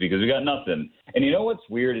use, because we got nothing. And you know what's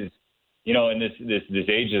weird is, in this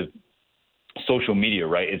age of social media,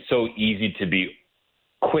 right? It's so easy to be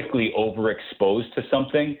quickly overexposed to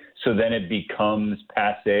something, so then it becomes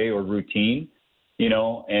passé or routine,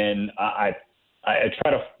 And I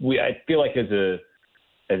feel like as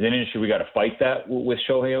an industry we got to fight that with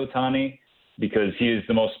Shohei Ohtani, because he is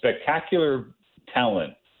the most spectacular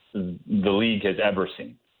talent the league has ever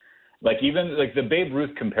seen. Even the Babe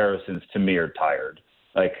Ruth comparisons to me are tired.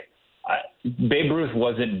 Babe Ruth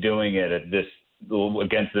wasn't doing it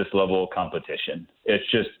against this level of competition. It's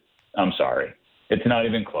just, I'm sorry, it's not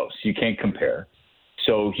even close. You can't compare.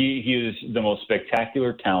 So he is the most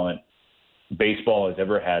spectacular talent baseball has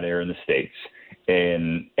ever had here in the States.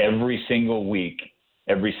 And every single week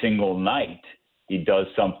every single night he does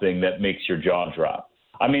something that makes your jaw drop.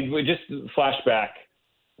 I mean, we just flashback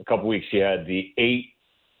a couple weeks. He had the 8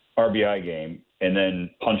 RBI game and then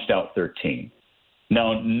punched out 13.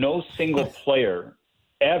 Now, no single player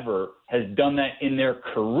ever has done that in their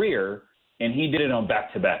career, and he did it on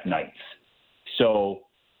back-to-back nights. So,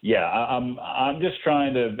 yeah, I'm just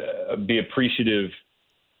trying to be appreciative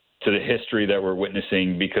to the history that we're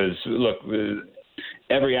witnessing because, look,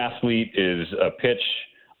 every athlete is a pitch,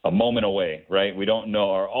 a moment away, right? We don't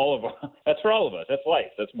know that's for all of us. That's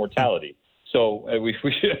life. That's mortality. So we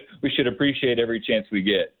should appreciate every chance we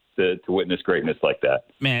get to witness greatness like that.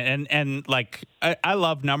 Man, and like I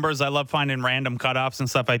love numbers. I love finding random cutoffs and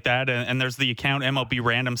stuff like that. And there's the account MLB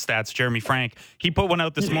Random Stats, Jeremy Frank. He put one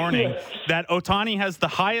out this morning that Ohtani has the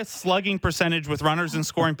highest slugging percentage with runners in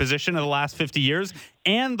scoring position of the last 50 years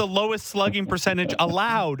and the lowest slugging percentage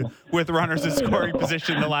allowed with runners in scoring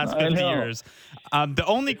position in the last 50 years. The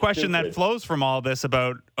only question that flows from all this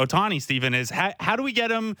about Ohtani, Stephen, is how do we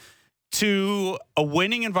get him to a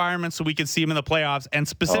winning environment so we can see him in the playoffs? And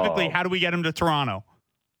specifically, how do we get him to Toronto?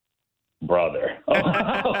 Brother.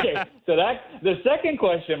 Okay, so the second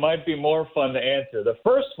question might be more fun to answer. The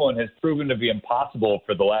first one has proven to be impossible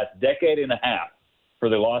for the last decade and a half for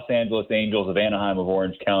the Los Angeles Angels of Anaheim of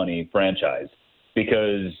Orange County franchise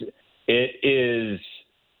because it is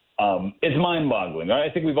it's mind-boggling. I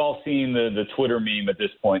think we've all seen the Twitter meme at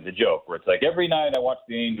this point, the joke, where it's like every night I watch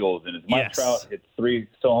the Angels and it's Mike Trout hits 3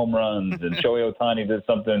 home runs and Shohei Ohtani did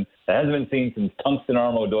something that hasn't been seen since Tungsten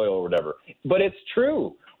Arm O'Doyle or whatever. But it's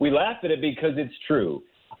true. We laugh at it because it's true.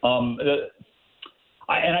 And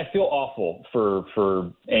I feel awful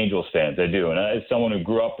for Angels fans. I do. And as someone who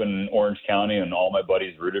grew up in Orange County and all my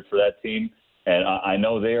buddies rooted for that team, and I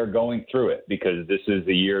know they are going through it because this is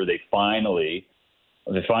the year they finally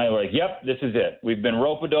were like, yep, this is it. We've been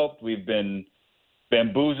rope-a-doped. We've been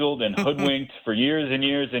bamboozled and hoodwinked for years and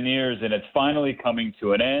years and years, and it's finally coming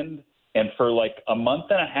to an end. And for like a month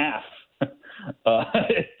and a half,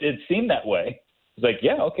 it seemed that way. It's like,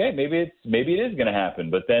 yeah, okay, maybe it is going to happen.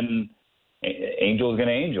 But then Angel is going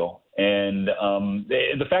to Angel. And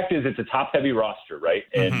the fact is it's a top-heavy roster, right?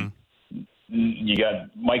 And you got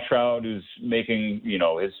Mike Trout who's making,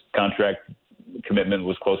 his contract commitment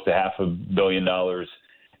was close to $500 million.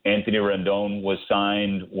 Anthony Rendon was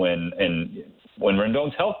signed when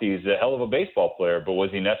Rendon's healthy, he's a hell of a baseball player, but was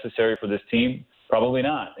he necessary for this team? Probably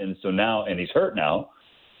not. And so now, and he's hurt now.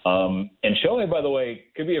 And Shohei, by the way,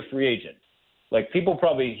 could be a free agent. Like people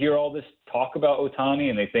probably hear all this talk about Ohtani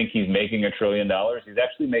and they think he's making $1 trillion. He's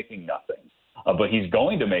actually making nothing, but he's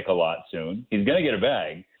going to make a lot soon. He's going to get a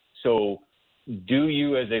bag. So do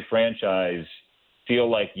you as a franchise feel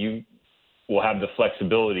like you will have the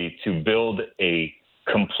flexibility to build a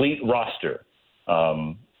complete roster?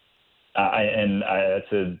 That's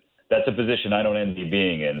a position I don't envy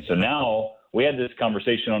being in. So now we had this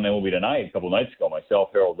conversation on MLB Tonight a couple nights ago,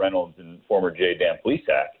 myself, Harold Reynolds, and former Jay Dan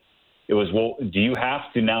Plesac. It was, well, do you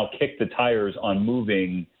have to now kick the tires on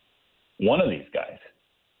moving one of these guys?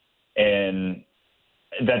 And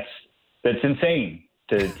that's insane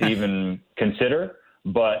to even consider.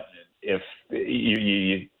 But if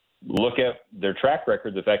you look at their track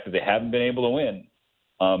record, the fact that they haven't been able to win,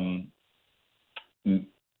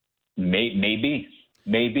 maybe.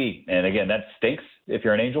 And again, that stinks if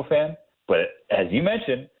you're an Angel fan. But as you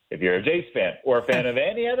mentioned, if you're a Jays fan or a fan of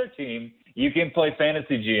any other team, you can play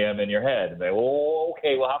fantasy GM in your head and say, oh,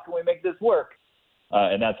 okay, well, how can we make this work?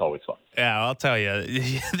 And that's always fun. Yeah, I'll tell you,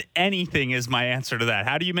 anything is my answer to that.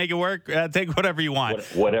 How do you make it work? Take whatever you want.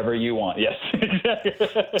 Whatever you want, yes.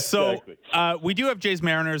 So exactly. We do have Jays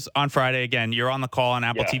Mariners on Friday. Again, you're on the call on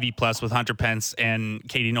Apple TV Plus with Hunter Pence and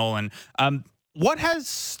Katie Nolan. What has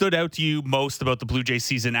stood out to you most about the Blue Jays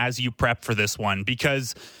season as you prep for this one?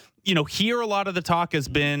 Because, here a lot of the talk has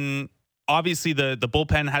been, obviously the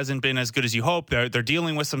bullpen hasn't been as good as you hope. They're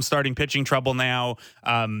dealing with some starting pitching trouble now.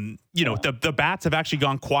 The bats have actually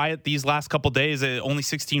gone quiet these last couple days. Only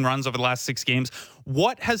 16 runs over the last 6 games.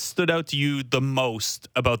 What has stood out to you the most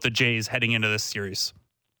about the Jays heading into this series?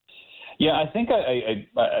 Yeah, I think I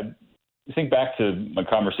think back to my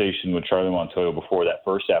conversation with Charlie Montoyo before that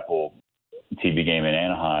first Apple TV game in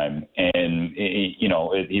Anaheim, and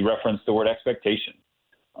he referenced the word expectation.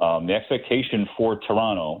 The expectation for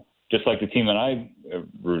Toronto, just like the team that I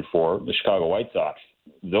root for, the Chicago White Sox,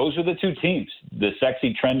 those are the two teams. The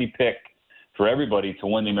sexy, trendy pick for everybody to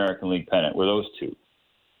win the American League pennant were those two.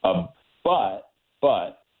 But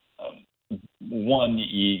one,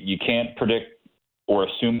 you can't predict or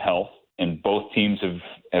assume health, and both teams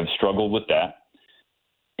have struggled with that.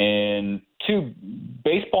 And two,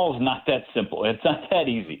 baseball is not that simple. It's not that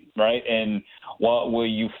easy, right? And while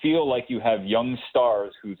you feel like you have young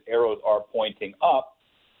stars whose arrows are pointing up,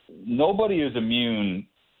 nobody is immune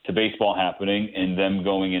to baseball happening and them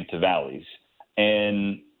going into valleys.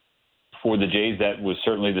 And for the Jays, that was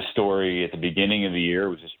certainly the story at the beginning of the year,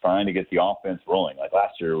 was just trying to get the offense rolling. Like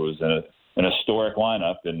last year was an historic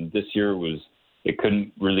lineup, and this year it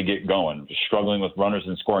couldn't really get going. Just struggling with runners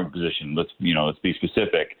in scoring position. Let's be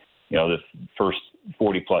specific. The first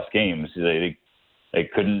 40-plus games, they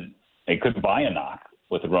couldn't buy a knock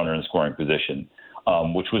with a runner in scoring position,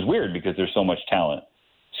 which was weird because there's so much talent.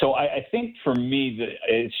 So I think for me,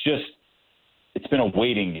 it's been a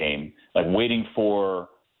waiting game, like waiting for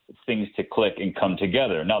things to click and come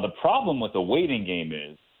together. Now, the problem with the waiting game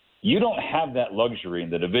is you don't have that luxury in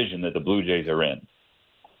the division that the Blue Jays are in.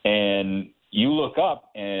 And you look up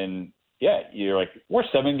and, you're like, we're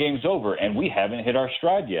 7 games over and we haven't hit our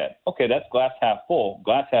stride yet. Okay, that's glass half full.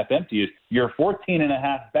 Glass half empty is you're 14 and a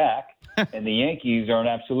half back and the Yankees are an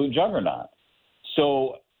absolute juggernaut.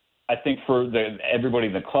 So I think everybody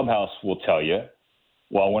in the clubhouse will tell you,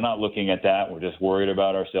 well, we're not looking at that. We're just worried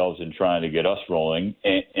about ourselves and trying to get us rolling.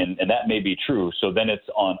 And that may be true. So then it's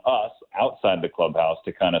on us outside the clubhouse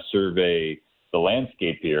to kind of survey the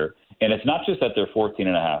landscape here. And it's not just that they're 14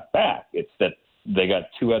 and a half back. It's that they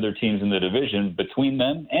got 2 other teams in the division between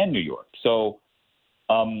them and New York. So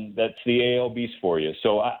that's the AL Beast for you.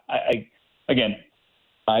 So I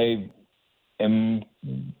am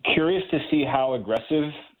curious to see how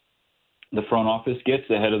aggressive the front office gets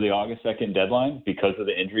ahead of the August 2nd deadline because of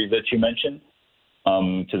the injuries that you mentioned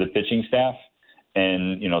to the pitching staff.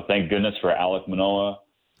 And, thank goodness for Alek Manoah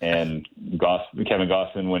and Kevin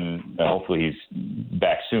Gausman when hopefully he's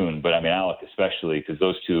back soon. But, Alek especially, because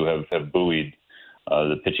those two have buoyed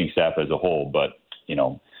the pitching staff as a whole. But,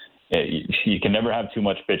 you can never have too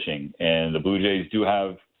much pitching. And the Blue Jays do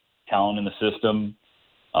have talent in the system.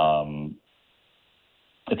 And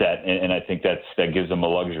I think that gives them a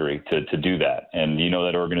luxury to do that. And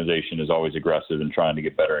that organization is always aggressive and trying to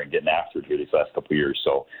get better and getting after it here these last couple of years.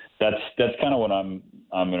 So that's kind of what I'm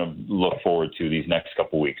going to look forward to these next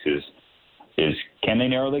couple of weeks is can they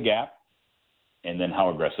narrow the gap, and then how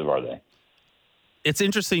aggressive are they? It's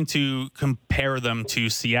interesting to compare them to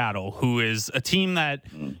Seattle, who is a team that,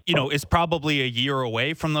 is probably a year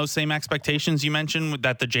away from those same expectations you mentioned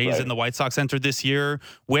that the Jays and the White Sox entered this year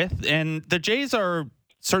with. And the Jays are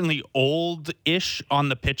certainly old-ish on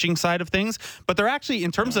the pitching side of things, but they're actually,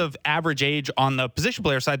 in terms of average age on the position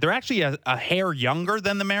player side, they're actually a hair younger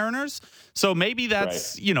than the Mariners. So maybe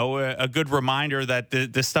that's a good reminder that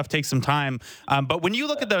this stuff takes some time. But when you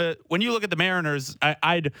look at the Mariners,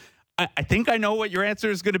 I think I know what your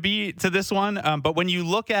answer is going to be to this one. But when you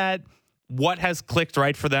look at what has clicked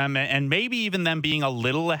right for them, and maybe even them being a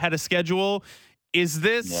little ahead of schedule, is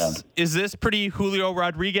this pretty Julio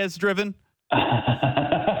Rodriguez driven?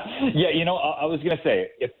 I was going to say,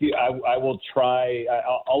 I will try.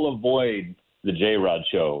 I'll avoid the J-Rod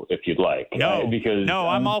show if you'd like.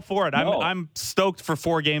 I'm all for it. I'm stoked for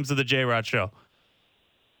 4 games of the J-Rod show.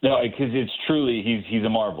 No, because it's truly he's a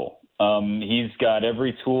marvel. He's got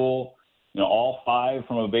every tool, all 5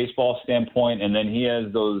 from a baseball standpoint, and then he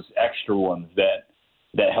has those extra ones that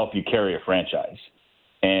help you carry a franchise,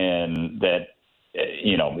 and that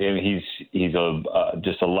he's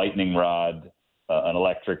just a lightning rod, an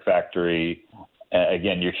electric factory.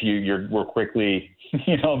 Again, we're quickly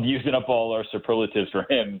using up all our superlatives for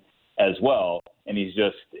him as well, and he's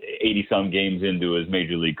just 80-some games into his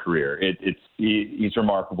major league career. He's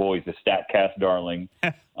remarkable. He's a StatCast darling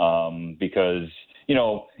because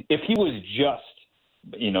if he was just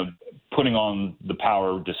putting on the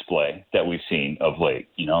power display that we've seen of late,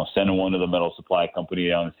 sending one to the Metal Supply Company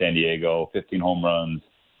down in San Diego, 15 home runs,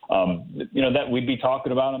 that we'd be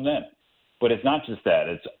talking about him then. But it's not just that;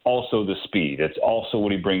 it's also the speed. It's also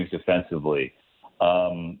what he brings defensively.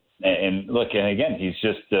 And look, and again, he's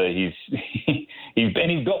just he's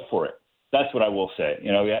built for it. That's what I will say.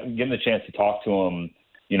 Getting the chance to talk to him,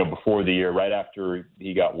 before the year, right after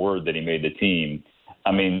he got word that he made the team.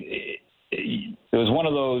 It was one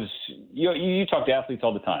of those. You talk to athletes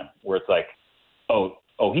all the time, where it's like, oh,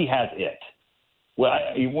 he has it. Well,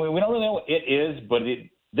 we don't really know what it is, but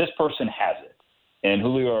this person has it. And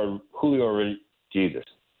Julio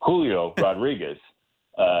Rodriguez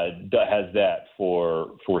has that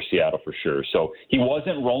for Seattle for sure. So he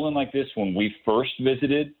wasn't rolling like this when we first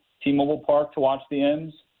visited T-Mobile Park to watch the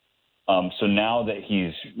M's. So now that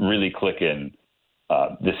he's really clicking,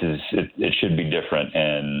 it should be different,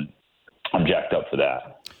 and I'm jacked up for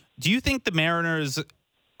that. Do you think the Mariners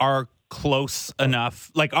are close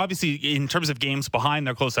enough? Like, obviously, in terms of games behind,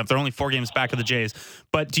 they're close enough. They're only 4 games back of the Jays.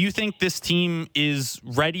 But do you think this team is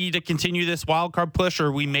ready to continue this wild card push, or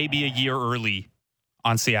are we maybe a year early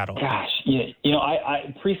on Seattle? Gosh,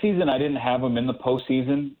 I preseason, I didn't have them in the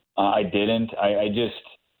postseason. I didn't. I just,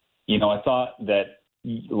 I thought that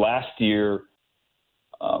last year,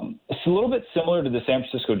 it's a little bit similar to the San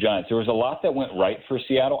Francisco Giants. There was a lot that went right for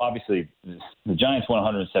Seattle. Obviously, the Giants won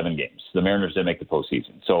 107 games. The Mariners didn't make the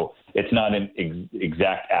postseason. So it's not an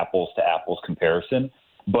exact apples-to-apples comparison.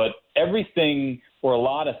 But everything, or a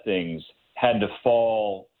lot of things, had to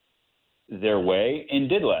fall their way and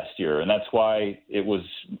did last year. And that's why it was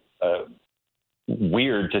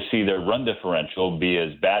weird to see their run differential be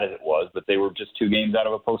as bad as it was. But they were just 2 games out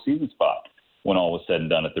of a postseason spot when all was said and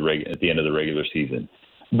done at the end of the regular season.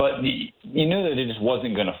 But you knew that it just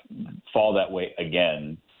wasn't going to fall that way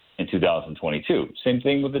again in 2022. Same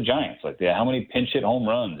thing with the Giants. Like, how many pinch hit home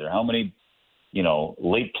runs or how many,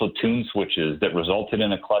 late platoon switches that resulted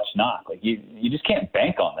in a clutch knock? Like, you just can't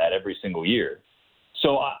bank on that every single year.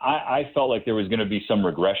 So I felt like there was going to be some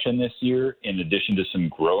regression this year, in addition to some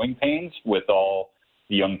growing pains with all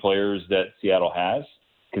the young players that Seattle has.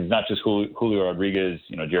 Because not just Julio Rodriguez,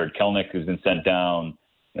 Jared Kelenic, who's been sent down.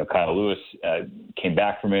 Kyle Lewis came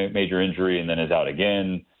back from a major injury and then is out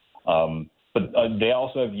again. But they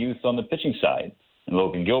also have youth on the pitching side. And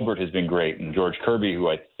Logan Gilbert has been great. And George Kirby, who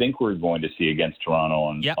I think we're going to see against Toronto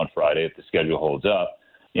on Friday if the schedule holds up.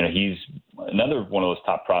 He's another one of those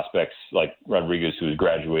top prospects like Rodriguez, who has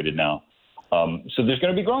graduated now. So there's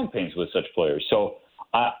going to be growing pains with such players. So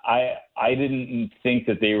I didn't think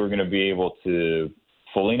that they were going to be able to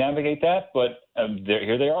fully navigate that. But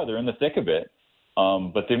here they are. They're in the thick of it.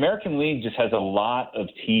 But the American League just has a lot of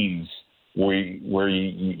teams where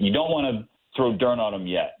you don't want to throw dirt on them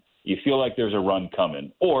yet. You feel like there's a run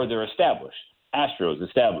coming, or they're established. Astros,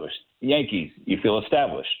 established. Yankees, you feel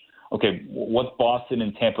established. Okay, what's Boston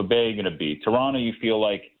and Tampa Bay going to be? Toronto, you feel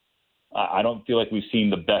like I don't feel like we've seen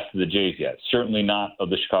the best of the Jays yet. Certainly not of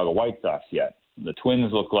the Chicago White Sox yet. The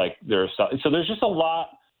Twins look like they're – so there's just a lot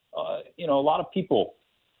of people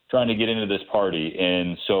trying to get into this party.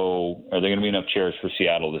 And so are there going to be enough chairs for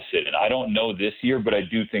Seattle to sit in? I don't know this year, but I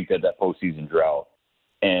do think that postseason drought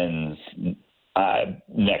ends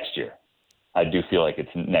next year. I do feel like it's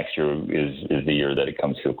next year is the year that it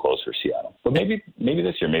comes to a close for Seattle. But maybe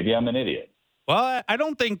this year, maybe I'm an idiot. Well, I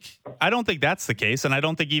don't think that's the case, and I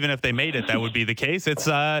don't think even if they made it, that would be the case. It's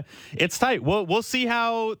tight. We'll see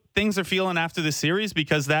how things are feeling after this series,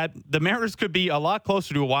 because the Mariners could be a lot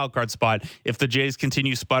closer to a wild card spot if the Jays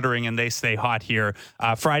continue sputtering and they stay hot here.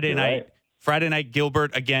 Friday night,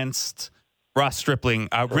 Gilbert against Ross Stripling.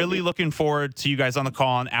 Really looking forward to you guys on the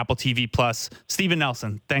call on Apple TV Plus. Steven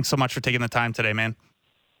Nelson, thanks so much for taking the time today, man.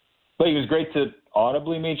 Well, it was great to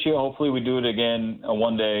audibly meet you. Hopefully we do it again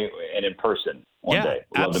one day and in person one day.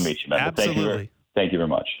 We'd love to meet you, man. Absolutely. Thank you very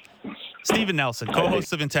much. Steven Nelson,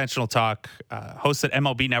 co-host of Intentional Talk, host at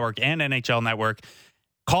MLB Network and NHL Network,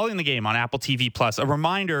 calling the game on Apple TV Plus. A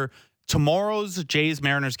reminder, tomorrow's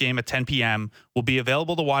Jays-Mariners game at 10 p.m. will be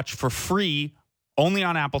available to watch for free only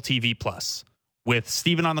on Apple TV Plus, with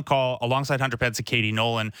Steven on the call alongside Hunter Pence and Katie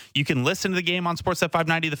Nolan. You can listen to the game on Sportsnet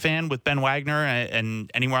 590 The Fan with Ben Wagner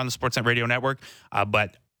and anywhere on the Sportsnet Radio Network.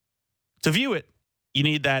 But to view it, you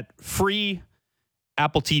need that free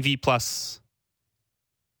Apple TV Plus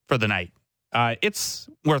for the night. It's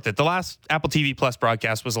worth it. The last Apple TV Plus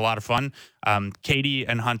broadcast was a lot of fun. Katie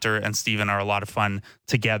and Hunter and Steven are a lot of fun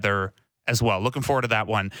together as well. Looking forward to that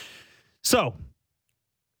one. So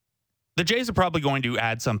the Jays are probably going to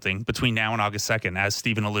add something between now and August 2nd, as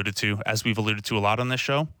Steven alluded to, as we've alluded to a lot on this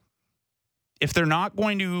show. If they're not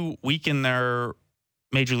going to weaken their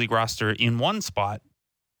major league roster in one spot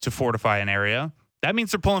to fortify an area, that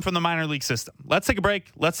means they're pulling from the minor league system. Let's take a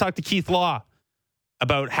break. Let's talk to Keith Law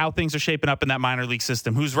about how things are shaping up in that minor league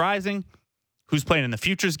system. Who's rising? Who's playing in the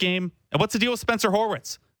futures game? And what's the deal with Spencer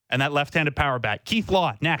Horwitz and that left-handed power bat? Keith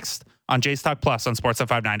Law next on Jays Talk Plus on Sportsnet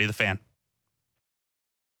 590 The Fan.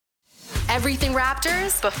 Everything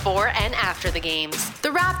Raptors before and after the games. The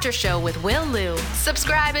Raptor Show with Will Liu.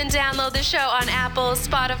 Subscribe and download the show on Apple,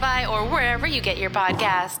 Spotify, or wherever you get your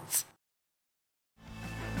podcasts.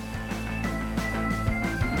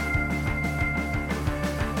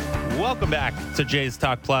 Welcome back to Jays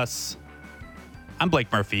Talk Plus. I'm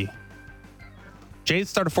Blake Murphy. Jays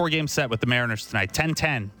start a 4-game set with the Mariners tonight.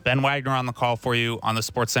 10-10. Ben Wagner on the call for you on the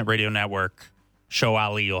Sportsnet Radio Network. Show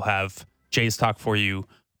Ali, you'll have Jays Talk for you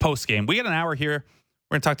post-game. We got an hour here.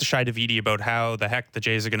 We're going to talk to Shai Davidi about how the heck the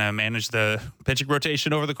Jays are going to manage the pitching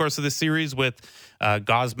rotation over the course of this series with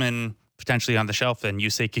Gausman potentially on the shelf and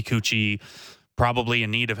Yusei Kikuchi probably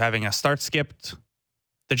in need of having a start skipped.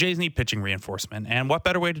 The Jays need pitching reinforcement. And what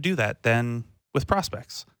better way to do that than with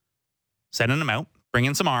prospects? Sending them out,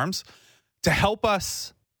 bringing some arms to help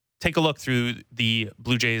us take a look through the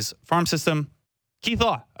Blue Jays farm system. Keith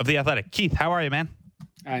Law of The Athletic. Keith, how are you, man?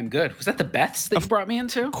 I'm good. Was that the Beths that you brought me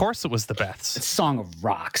into? Of course it was the Beths. It's Song of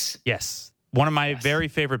Rocks. Yes. One of my very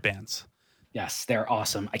favorite bands. Yes, they're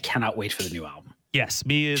awesome. I cannot wait for the new album. Yes,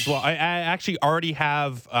 me as well. I actually already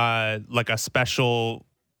have like a special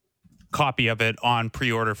copy of it on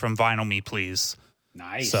pre-order from Vinyl Me Please.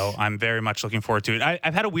 Nice. So I'm very much looking forward to it.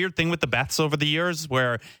 I've had a weird thing with the Beths over the years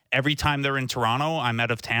where every time they're in Toronto, I'm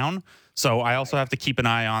out of town. So I also have to keep an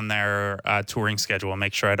eye on their touring schedule and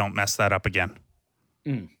make sure I don't mess that up again.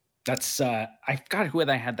 That's, I forgot who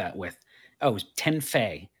I had that with. Oh, it was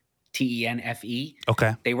Tenfe, Tenfe.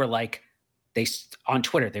 Okay. They were like, on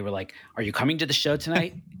Twitter, they were like, are you coming to the show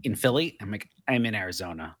tonight in Philly? I'm like, I'm in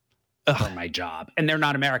Arizona for my job. And they're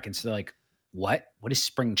not American. So they're like, what? What is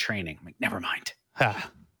spring training? I'm like, never mind.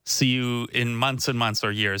 See you in months and months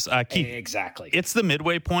or years. Keith, exactly. It's the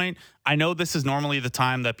midway point. I know this is normally the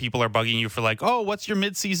time that people are bugging you for like, oh, what's your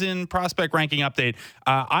midseason prospect ranking update?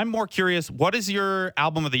 I'm more curious. What is your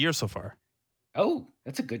album of the year so far? Oh,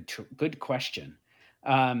 that's a good question.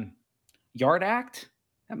 Yard Act,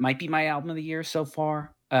 that might be my album of the year so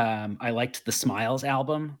far. I liked the Smiles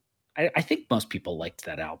album. I think most people liked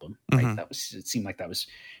that album. Right? Mm-hmm. It seemed like that was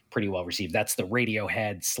pretty well received. That's the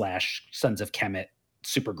Radiohead / Sons of Kemet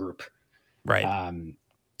supergroup. Right.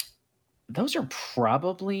 Those are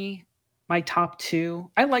probably my top two.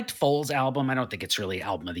 I liked Foles' album. I don't think it's really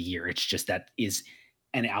album of the year. It's just that is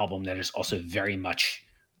an album that is also very much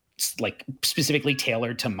like specifically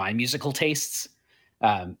tailored to my musical tastes,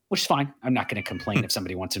 which is fine. I'm not going to complain if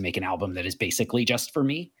somebody wants to make an album that is basically just for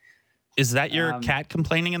me. Is that your cat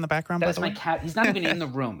complaining in the background? That's my cat. He's not even in the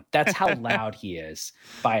room. That's how loud he is.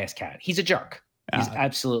 Bias cat. He's a jerk. He's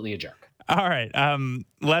absolutely a jerk. All right.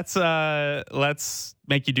 Let's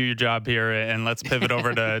make you do your job here and let's pivot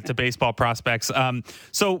over to baseball prospects.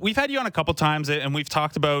 So we've had you on a couple times and we've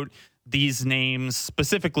talked about these names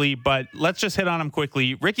specifically, but let's just hit on them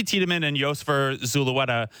quickly. Ricky Tiedemann and Josfer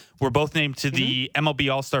Zulueta were both named to the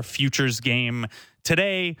MLB All-Star Futures game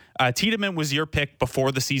today. Tiedemann was your pick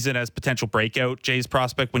before the season as potential breakout Jays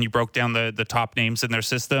prospect when you broke down the top names in their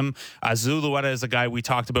system. Zulueta is a guy we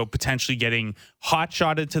talked about potentially getting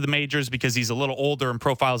hot-shotted to the majors because he's a little older and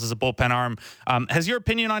profiles as a bullpen arm. Has your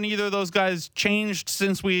opinion on either of those guys changed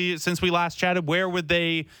since we last chatted? Where would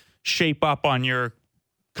they shape up on your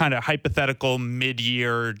kind of hypothetical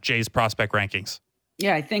mid-year Jays prospect rankings?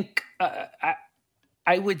 Yeah, I think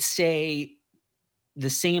I would say the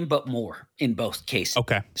same, but more in both cases.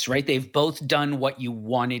 Okay. Right? They've both done what you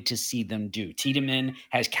wanted to see them do. Tiedemann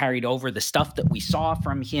has carried over the stuff that we saw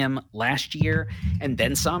from him last year and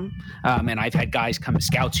then some. And I've had guys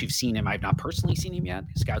scouts who've seen him. I've not personally seen him yet.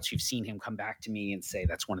 Scouts who've seen him come back to me and say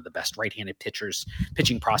that's one of the best right-handed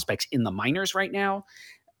pitching prospects in the minors right now.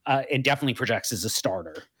 And definitely projects as a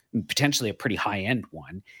starter, potentially a pretty high-end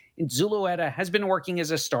one. And Zulueta has been working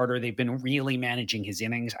as a starter. They've been really managing his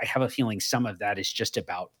innings. I have a feeling some of that is just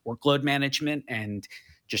about workload management and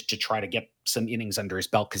just to try to get some innings under his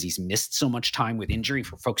belt because he's missed so much time with injury.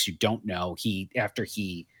 For folks who don't know, after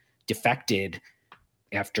he defected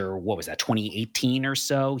after, 2018 or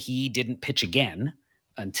so, he didn't pitch again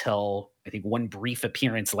until I think one brief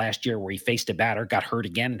appearance last year where he faced a batter, got hurt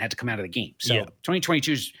again, and had to come out of the game. So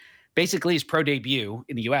 2022 is basically his pro debut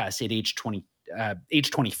in the U.S. at age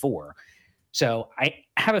 24. So I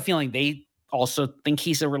have a feeling they also think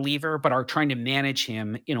he's a reliever, but are trying to manage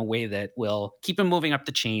him in a way that will keep him moving up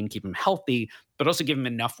the chain, keep him healthy, but also give him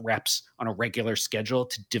enough reps on a regular schedule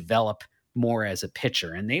to develop more as a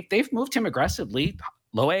pitcher. And they've moved him aggressively,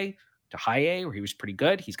 low A to high A, where he was pretty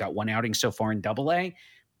good. He's got one outing so far in double A.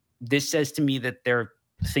 This says to me that they're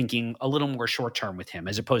thinking a little more short-term with him,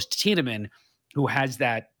 as opposed to Tiedemann, who has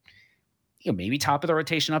that, maybe top of the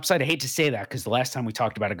rotation upside. I hate to say that because the last time we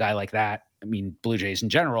talked about a guy like that, Blue Jays in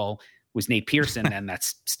general, was Nate Pearson, and that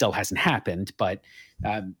still hasn't happened. But,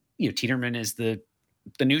 Tiedemann is the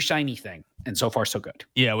new shiny thing, and so far so good.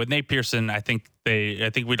 Yeah, with Nate Pearson, I think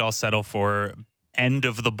we'd all settle for end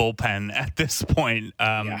of the bullpen at this point.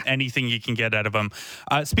 Anything you can get out of him.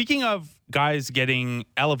 Speaking of guys getting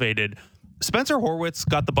elevated, Spencer Horwitz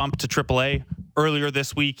got the bump to AAA earlier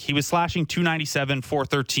this week. He was slashing .297,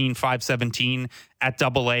 .413, .517 at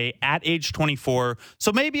AA at age 24.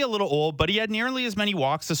 So maybe a little old, but he had nearly as many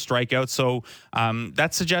walks as strikeouts. So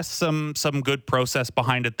that suggests some good process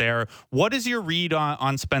behind it there. What is your read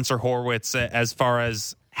on Spencer Horwitz as far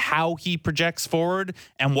as how he projects forward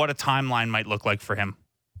and what a timeline might look like for him?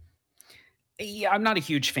 Yeah, I'm not a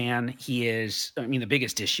huge fan. He is, I mean, the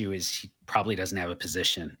biggest issue is he probably doesn't have a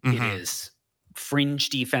position. It is fringe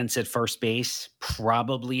defense at first base,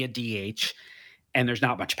 probably a DH, and there's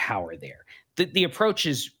not much power there. The approach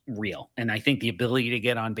is real, and I think the ability to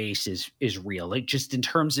get on base is real. Like, just in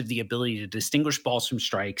terms of the ability to distinguish balls from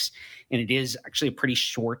strikes, and it is actually a pretty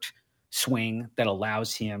short swing that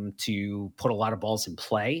allows him to put a lot of balls in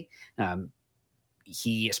play.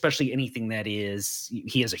 He, especially anything that is,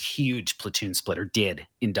 he has a huge platoon splitter, did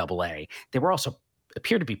in Double-A. They were also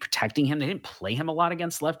appeared to be protecting him. They didn't play him a lot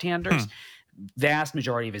against left-handers. Vast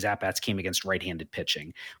majority of his at-bats came against right-handed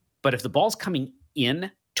pitching. But if the ball's coming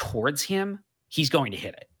in towards him, he's going to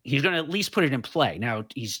hit it. He's going to at least put it in play. Now,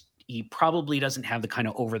 he probably doesn't have the kind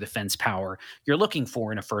of over-the-fence power you're looking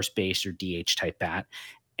for in a first base or DH type bat.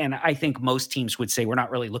 And I think most teams would say we're not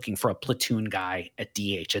really looking for a platoon guy at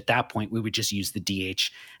DH. At that point, we would just use the DH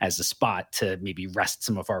as a spot to maybe rest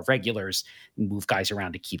some of our regulars and move guys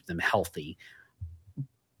around to keep them healthy.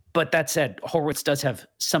 But that said, Horwitz does have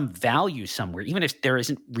some value somewhere, even if there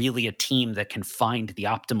isn't really a team that can find the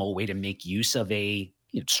optimal way to make use of a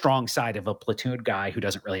strong side of a platoon guy who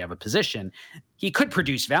doesn't really have a position. He could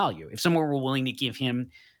produce value. If someone were willing to give him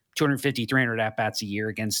 250, 300 at-bats a year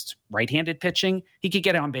against right-handed pitching, he could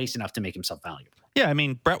get on base enough to make himself valuable. Yeah, I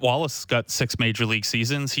mean, Brett Wallace got 6 major league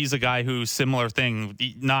seasons. He's a guy who, similar thing,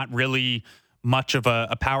 not really much of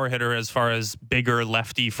a power hitter as far as bigger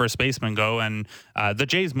lefty first basemen go, and the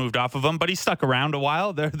Jays moved off of him, but he stuck around a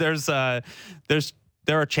while. There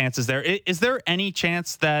are chances there. Is there any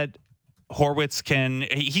chance that Horwitz can?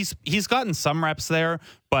 He's gotten some reps there,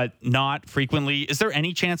 but not frequently. Is there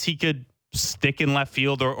any chance he could stick in left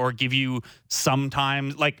field or give you some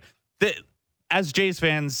time? Like, as Jays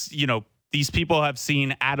fans, these people have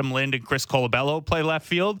seen Adam Lind and Chris Colabello play left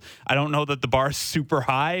field. I don't know that the bar is super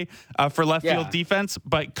high for left field defense,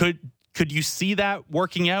 but could you see that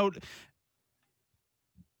working out?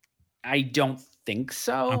 I don't think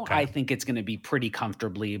so. Okay. I think it's going to be pretty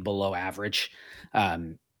comfortably below average.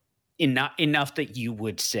 Enough that you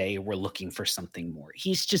would say we're looking for something more.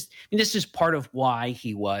 He's just, this is part of why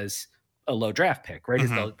he was a low draft pick, right? Is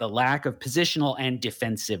the lack of positional and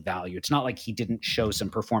defensive value. It's not like he didn't show some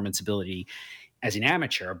performance ability as an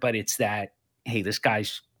amateur, but it's that, hey, this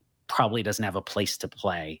guy's probably doesn't have a place to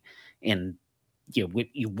play. And you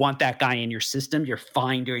want that guy in your system. You're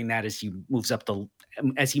fine doing that as he moves up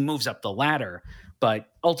the ladder.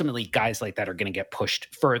 But ultimately, guys like that are going to get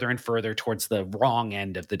pushed further and further towards the wrong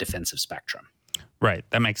end of the defensive spectrum. Right.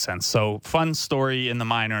 That makes sense. So fun story in the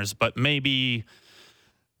minors, but maybe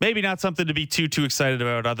not something to be too excited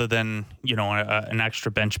about, other than, an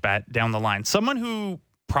extra bench bat down the line. Someone who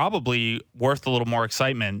probably worth a little more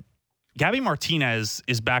excitement, Gabby Martinez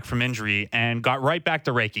is back from injury and got right back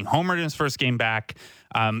to raking. Homered in his first game back.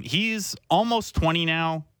 He's almost 20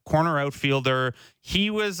 now, corner outfielder. He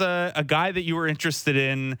was a guy that you were interested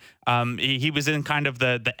in. He was in kind of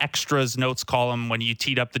the extras notes column when you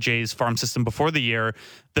teed up the Jays farm system before the year.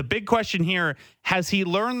 The big question here, has he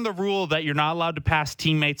learned the rule that you're not allowed to pass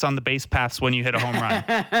teammates on the base paths when you hit a home run?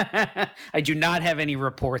 I do not have any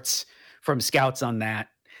reports from scouts on that.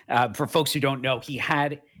 For folks who don't know,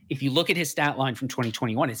 if you look at his stat line from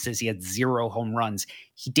 2021, it says he had 0 home runs.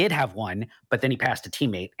 He did have one, but then he passed a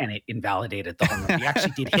teammate and it invalidated the home run. He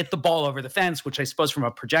actually did hit the ball over the fence, which I suppose from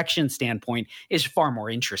a projection standpoint is far more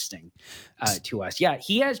interesting to us. Yeah,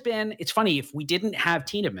 he has been. It's funny, if we didn't have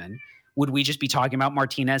Tiedemann, would we just be talking about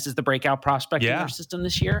Martinez as the breakout prospect in our system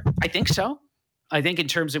this year? I think so. I think in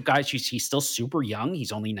terms of guys, he's still super young.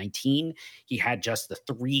 He's only 19. He had just the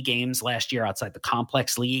 3 games last year outside the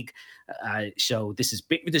complex league. So this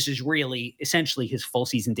is really essentially his full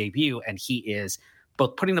season debut. And he is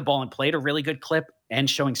both putting the ball in play at a really good clip and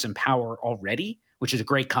showing some power already, which is a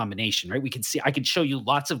great combination, right? I can show you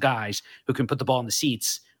lots of guys who can put the ball in the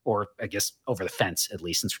seats, or I guess over the fence, at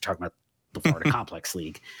least, since we're talking about the Florida Complex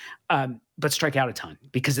League, but strike out a ton,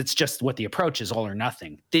 because it's just what the approach is, all or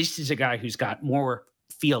nothing. This is a guy who's got more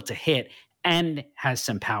feel to hit and has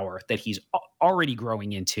some power that he's already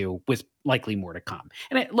growing into, with likely more to come.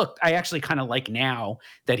 And I actually kind of like now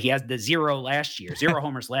that he has the 0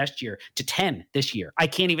 homers last year to 10 this year. I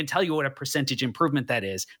can't even tell you what a percentage improvement that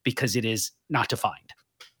is, because it is not defined.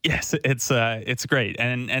 Yes, it's great.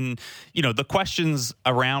 And the questions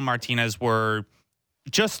around Martinez were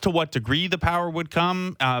just to what degree the power would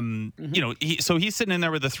come. So he's sitting in there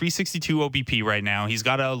with a 362 OBP right now. He's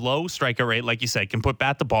got a low strikeout rate, like you said, can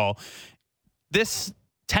bat the ball. This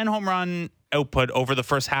 10 home run output over the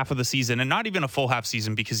first half of the season, and not even a full half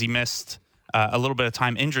season because he missed a little bit of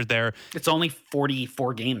time injured there. It's only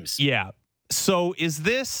 44 games. Yeah. So is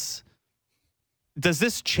this does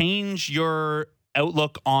this change your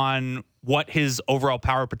outlook on what his overall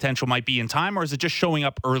power potential might be in time, or is it just showing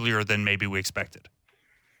up earlier than maybe we expected?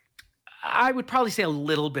 I would probably say a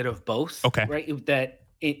little bit of both. Okay. Right.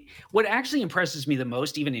 What actually impresses me the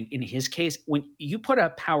most, even in his case, when you put a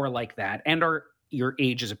power like that and your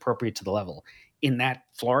age is appropriate to the level in that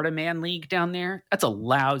Florida Man League down there, that's a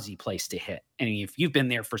lousy place to hit. I mean, if you've been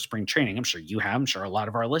there for spring training, I'm sure you have, I'm sure a lot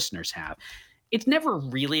of our listeners have. It's never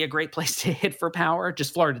really a great place to hit for power,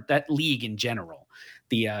 just Florida, that league in general,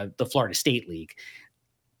 the Florida State League.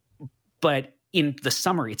 But in the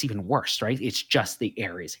summer, it's even worse, right? It's just the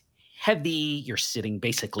air is heavy. You're sitting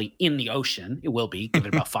basically in the ocean. It will be. Give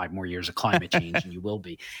it about 5 more years of climate change and you will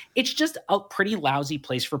be. It's just a pretty lousy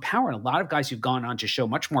place for power. And a lot of guys who've gone on to show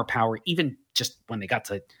much more power, even just when they got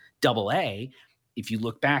to AA, if you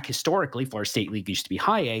look back historically, Florida State League used to be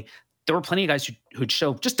high A. There were plenty of guys who'd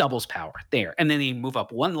show just doubles power there. And then they move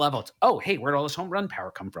up one level. It's, oh, hey, where'd all this home run power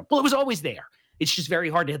come from? Well, it was always there. It's just very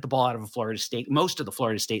hard to hit the ball out of a Florida State, most of the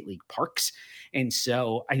Florida State League parks. And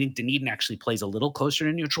so I think Dunedin actually plays a little closer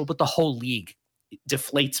to neutral, but the whole league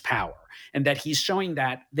deflates power. And that he's showing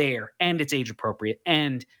that there, and it's age appropriate,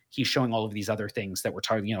 and he's showing all of these other things that we're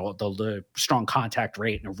talking, the strong contact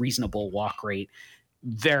rate and a reasonable walk rate.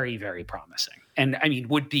 Very, very promising. And I mean,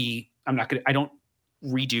 I don't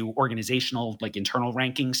redo organizational, like internal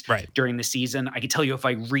rankings during the season. I can tell you if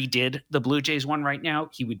I redid the Blue Jays one right now,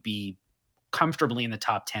 he would be comfortably in the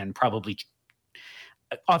top 10, probably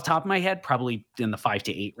off the top of my head, probably in the 5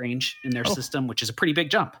 to 8 range in their system, which is a pretty big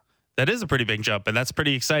jump. That is a pretty big jump, and that's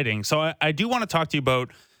pretty exciting. So I do want to talk to you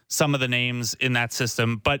about some of the names in that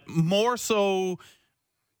system, but more so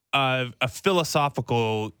a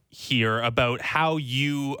philosophical here about how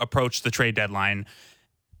you approach the trade deadline.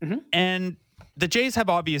 Mm-hmm. And the Jays have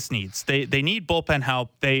obvious needs. They need bullpen help.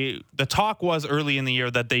 The talk was early in the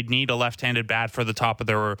year that they'd need a left-handed bat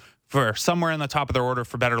for somewhere in the top of their order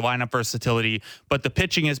for better lineup versatility. But the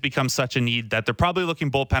pitching has become such a need that they're probably looking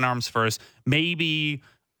bullpen arms first. Maybe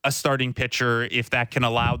a starting pitcher if that can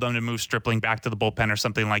allow them to move Stripling back to the bullpen or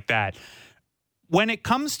something like that. When it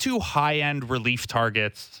comes to high-end relief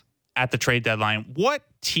targets at the trade deadline, what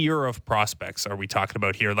tier of prospects are we talking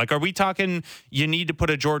about here? Like, are we talking you need to put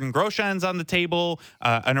a Jordan Groshans on the table,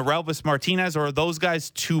 an Aurelvis Martinez, or are those guys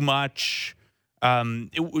too much?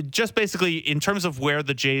 Just basically in terms of where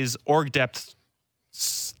the Jays org depth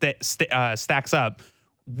stacks up,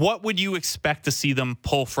 what would you expect to see them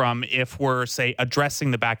pull from if we're, say,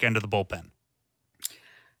 addressing the back end of the bullpen?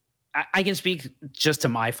 I can speak just to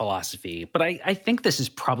my philosophy, but I think this is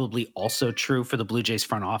probably also true for the Blue Jays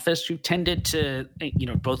front office, who tended to,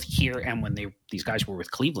 both here and when these guys were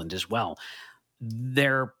with Cleveland as well,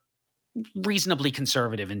 they're reasonably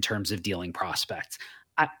conservative in terms of dealing prospects.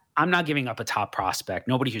 I'm not giving up a top prospect,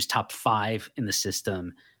 nobody who's top 5 in the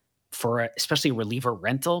system for especially a reliever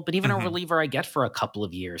rental, but even a reliever I get for a couple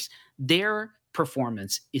of years. Their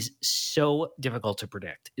performance is so difficult to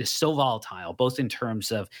predict. It is so volatile, both in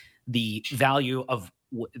terms of the value of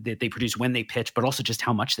that they produce when they pitch, but also just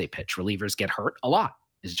how much they pitch. Relievers get hurt a lot,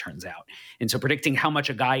 as it turns out. And so predicting how much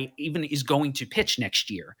a guy even is going to pitch next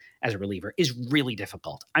year as a reliever is really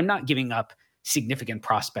difficult. I'm not giving up significant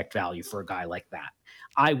prospect value for a guy like that.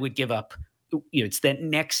 I would give up, it's that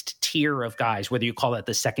next tier of guys, whether you call that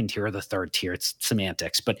the second tier or the third tier, it's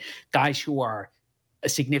semantics, but guys who are a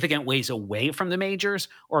significant ways away from the majors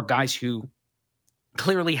or guys who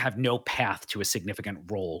clearly have no path to a significant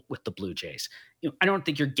role with the Blue Jays. I don't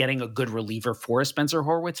think you're getting a good reliever for a Spencer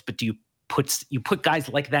Horwitz, but do you put guys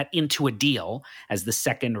like that into a deal as the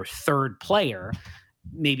second or third player,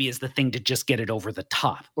 maybe as the thing to just get it over the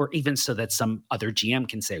top, or even so that some other GM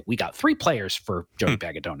can say, we got 3 players for Joey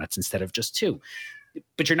Bag of Donuts instead of just 2.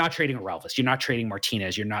 But you're not trading Aurelvis. You're not trading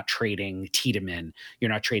Martinez. You're not trading Tiedemann. You're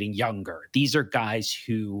not trading Younger. These are guys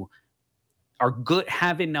who are good,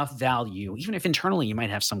 have enough value, even if internally you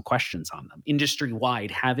might have some questions on them.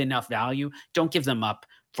 Industry-wide, have enough value. Don't give them up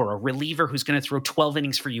for a reliever who's going to throw 12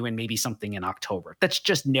 innings for you and maybe something in October. That's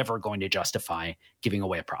just never going to justify giving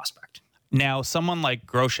away a prospect. Now, someone like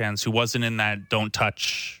Groshans, who wasn't in that don't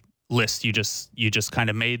touch list you just kind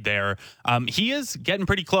of made there, he is getting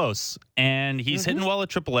pretty close, and he's hitting well at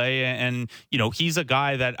AAA, and he's a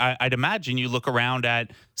guy that I'd imagine you look around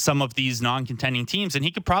at some of these non-contending teams, and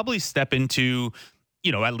he could probably step into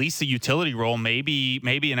at least a utility role, maybe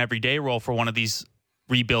an everyday role for one of these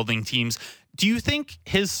rebuilding teams. Do you think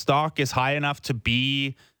his stock is high enough to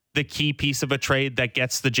be the key piece of a trade that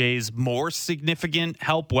gets the Jays more significant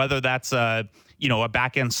help, whether that's a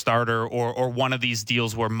back-end starter or one of these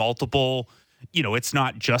deals where multiple it's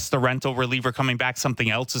not just the rental reliever coming back, something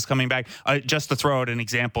else is coming back. Just to throw out an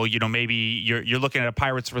example, maybe you're looking at a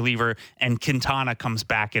Pirates reliever and Quintana comes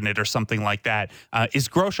back in it or something like that. Is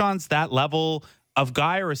Groshans that level of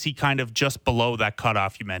guy, or is he kind of just below that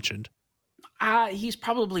cutoff you mentioned? He's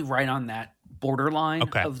probably right on that borderline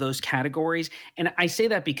of those categories. And I say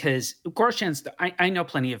that because Groshans, I know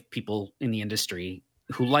plenty of people in the industry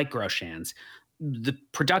who like Groshans. The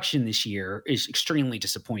production this year is extremely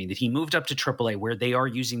disappointing. That he moved up to AAA, where they are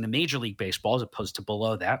using the Major League Baseball as opposed to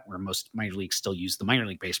below that, where most minor leagues still use the minor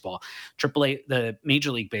league baseball. AAA, the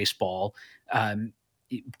Major League Baseball,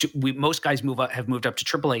 most guys have moved up to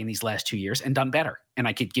AAA in these last 2 years and done better. And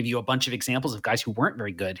I could give you a bunch of examples of guys who weren't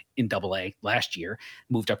very good in AA last year,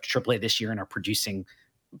 moved up to AAA this year and are producing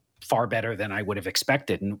far better than I would have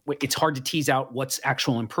expected. And it's hard to tease out what's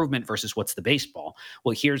actual improvement versus what's the baseball.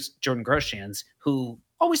 Well, here's Jordan Groshans, who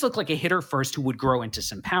always looked like a hitter first who would grow into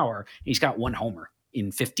some power. He's got 1 homer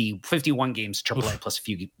in 51 games AAA plus a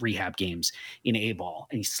few rehab games in A-ball.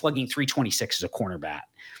 And he's slugging .326 as a corner bat.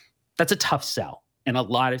 That's a tough sell. And a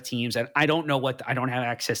lot of teams, and I don't have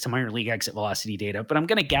access to minor league exit velocity data, but I'm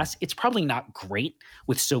going to guess it's probably not great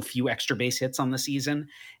with so few extra base hits on the season.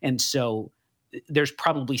 And so there's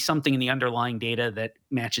probably something in the underlying data that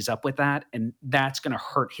matches up with that. And that's going to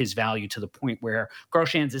hurt his value to the point where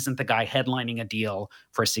Groshans isn't the guy headlining a deal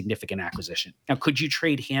for a significant acquisition. Now, could you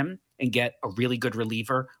trade him and get a really good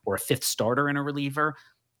reliever or a 5th starter in a reliever?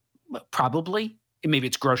 Probably. Maybe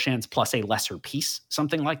it's Groshans plus a lesser piece,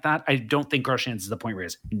 something like that. I don't think Groshans is the point where he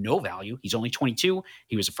has no value. He's only 22.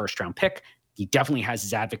 He was a first-round pick. He definitely has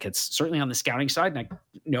his advocates, certainly on the scouting side, and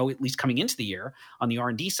I know at least coming into the year on the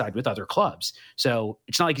R&D side with other clubs. So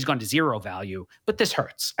it's not like he's gone to zero value, but this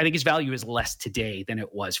hurts. I think his value is less today than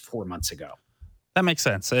it was 4 months ago. That makes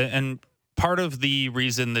sense. And part of the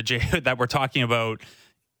reason that we're talking about,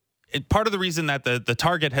 part of the reason that the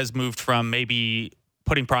target has moved from maybe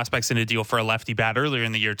putting prospects in a deal for a lefty bat earlier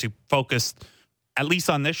in the year to focus, at least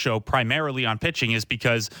on this show, primarily on pitching, is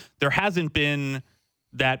because there hasn't been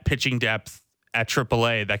that pitching depth at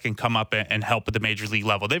AAA that can come up and help at the major league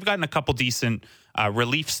level. They've gotten a couple decent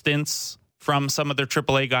relief stints from some of their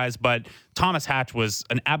AAA guys, but Thomas Hatch was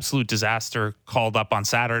an absolute disaster called up on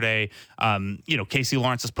Saturday. Casey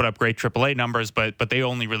Lawrence has put up great AAA numbers, but they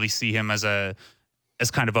only really see him as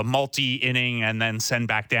kind of a multi-inning and then send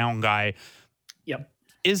back down guy. Yep.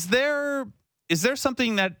 Is there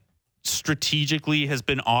something that strategically has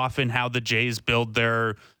been off in how the Jays build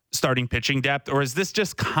their starting pitching depth, or is this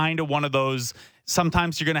just kind of one of those,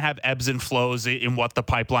 sometimes you're going to have ebbs and flows in what the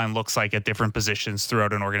pipeline looks like at different positions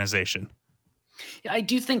throughout an organization? I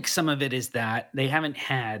do think some of it is that they haven't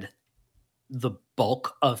had the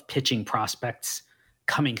bulk of pitching prospects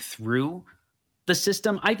coming through the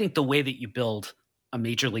system. I think the way that you build a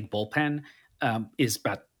major league bullpen is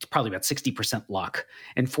probably about 60% luck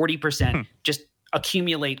and 40% just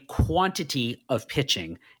accumulate quantity of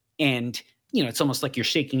pitching. And it's almost like you're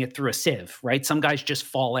shaking it through a sieve, right? Some guys just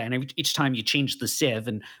fall in. Each time you change the sieve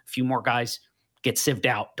and a few more guys get sieved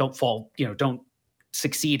out, don't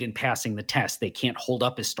succeed in passing the test. They can't hold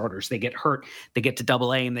up as starters. They get hurt. They get to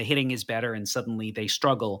AA and the hitting is better and suddenly they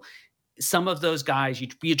struggle. Some of those guys,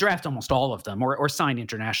 you draft almost all of them or sign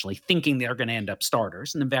internationally thinking they're going to end up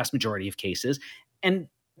starters in the vast majority of cases. And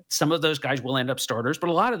some of those guys will end up starters, but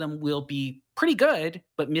a lot of them will be pretty good,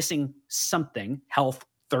 but missing something, health,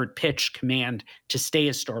 third pitch, command to stay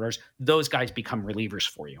as starters. Those guys become relievers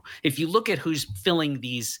for you. If you look at who's filling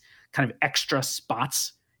these kind of extra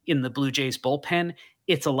spots in the Blue Jays bullpen,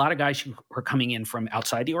 it's a lot of guys who are coming in from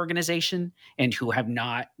outside the organization and who have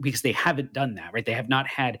not, because they haven't done that, right? They have not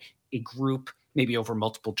had a group, maybe over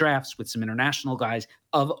multiple drafts with some international guys,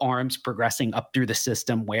 of arms progressing up through the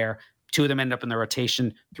system where 2 of them end up in the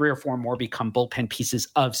rotation, 3 or 4 more become bullpen pieces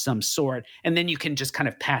of some sort. And then you can just kind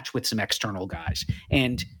of patch with some external guys.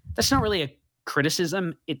 And that's not really a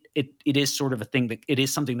criticism. It is sort of a thing that it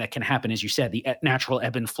is something that can happen, as you said, the natural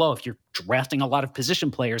ebb and flow. If you're drafting a lot of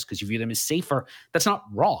position players because you view them as safer, that's not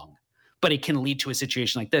wrong. But it can lead to a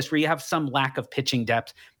situation like this where you have some lack of pitching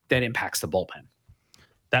depth that impacts the bullpen.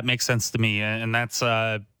 That makes sense to me. And that's,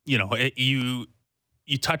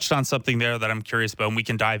 you touched on something there that I'm curious about, and we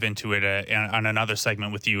can dive into it on another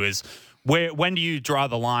segment with you, is when do you draw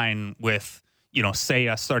the line with, say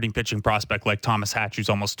a starting pitching prospect like Thomas Hatch, who's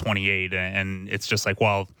almost 28, and it's just like,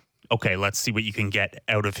 well, okay, let's see what you can get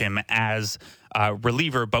out of him as a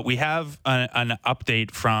reliever. But we have an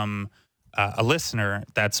update from a listener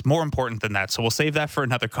that's more important than that. So we'll save that for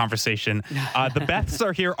another conversation. The Beths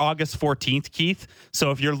are here August 14th, Keith.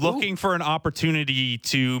 So if you're looking for an opportunity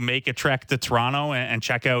to make a trek to Toronto and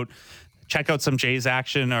check out check out some Jays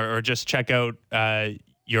action or just check out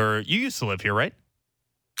you used to live here, right?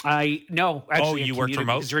 No, actually, you worked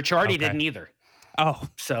remote? Because Ricciardi didn't either. Oh,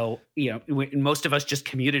 so most of us just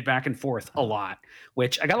commuted back and forth a lot,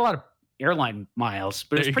 which I got a lot of airline miles,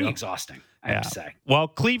 but it's pretty exhausting, I have to say. Well,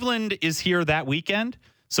 Cleveland is here that weekend.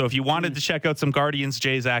 So if you wanted to check out some Guardians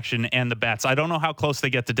Jays action and the bets, I don't know how close they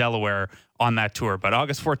get to Delaware on that tour, but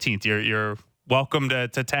August 14th, you're welcome to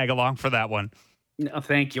tag along for that one. No,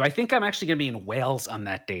 thank you. I think I'm actually going to be in Wales on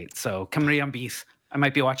that date. So come to Beef. I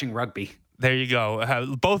might be watching rugby. There you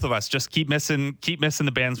go. Both of us just keep missing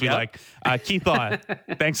the bands we like. Keith Law,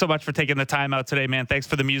 thanks so much for taking the time out today, man. Thanks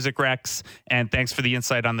for the music, Rex, and thanks for the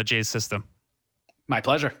insight on the Jays system. My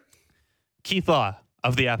pleasure. Keith Law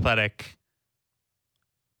of The Athletic.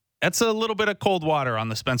 That's a little bit of cold water on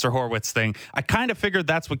the Spencer Horwitz thing. I kind of figured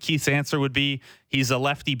that's what Keith's answer would be. He's a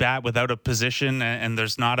lefty bat without a position, and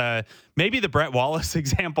there's not maybe the Brett Wallace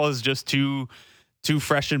example is just too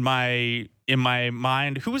fresh in my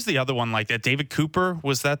mind. Who was the other one like that? David Cooper?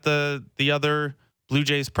 Was that the other Blue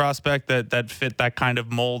Jays prospect that fit that kind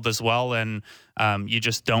of mold as well? And you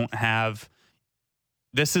just don't have.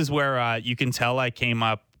 This is where you can tell I came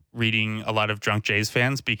up reading a lot of Drunk Jays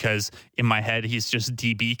fans, because in my head he's just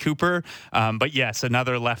DB Cooper. But yes,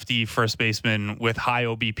 another lefty first baseman with high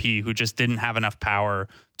OBP who just didn't have enough power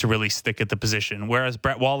to really stick at the position. Whereas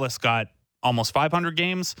Brett Wallace got almost 500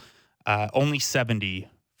 games, only 70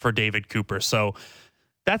 for David Cooper. So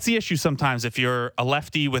that's the issue sometimes if you're a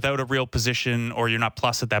lefty without a real position, or you're not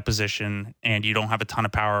plus at that position and you don't have a ton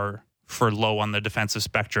of power for low on the defensive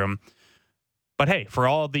spectrum. But hey, for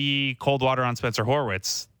all the cold water on Spencer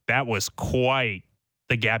Horwitz, that was quite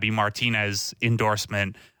the Gabby Martinez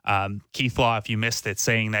endorsement. Keith Law, if you missed it,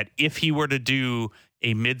 saying that if he were to do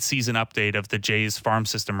a mid-season update of the Jays farm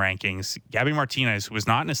system rankings, Gabby Martinez, who was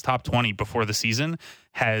not in his top 20 before the season,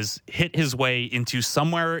 has hit his way into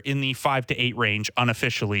somewhere in the 5 to 8 range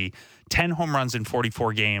unofficially. 10 home runs in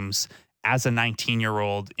 44 games as a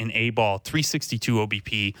 19-year-old in A-ball, 362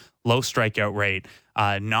 OBP, low strikeout rate.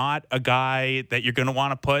 Not a guy that you're going to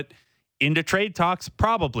want to put into trade talks,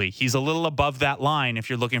 probably. He's a little above that line if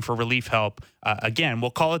you're looking for relief help. Again,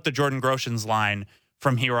 we'll call it the Jordan Groshans line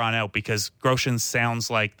from here on out, because Groshans sounds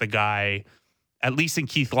like the guy, at least in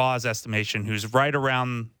Keith Law's estimation, who's right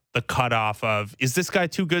around the cutoff of, is this guy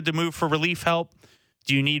too good to move for relief help?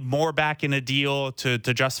 Do you need more back in a deal to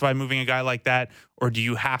justify moving a guy like that? Or do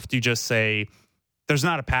you have to just say, there's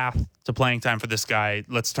not a path to playing time for this guy.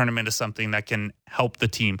 Let's turn him into something that can help the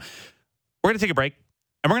team. We're going to take a break.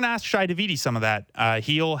 And we're going to ask Shai Davidi some of that.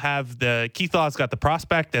 He'll have Keith Law's got the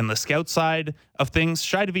prospect and the scout side of things.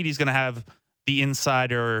 Shai Davidi's going to have the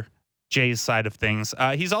insider Jays side of things.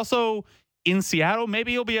 He's also in Seattle.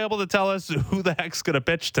 Maybe he'll be able to tell us who the heck's going to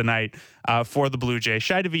pitch tonight for the Blue Jays.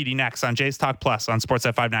 Shai Davidi next on Jays Talk Plus on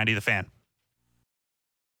Sportsnet 590 The Fan.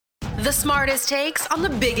 The smartest takes on the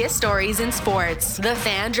biggest stories in sports. The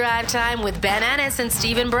Fan Drive Time with Ben Ennis and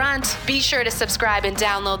Stephen Brunt. Be sure to subscribe and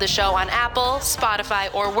download the show on Apple,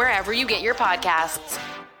 Spotify, or wherever you get your podcasts.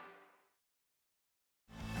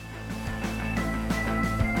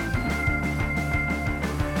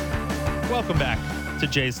 Welcome back to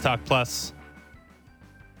Jays Talk Plus.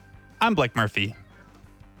 I'm Blake Murphy.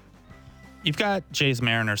 You've got Jays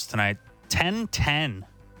Mariners tonight. 10-10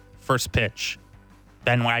 first pitch.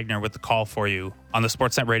 Ben Wagner with the call for you on the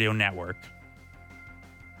Sportsnet Radio Network.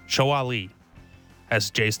 Show Ali has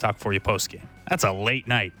Jays Talk for you postgame. That's a late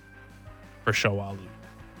night for Show Ali.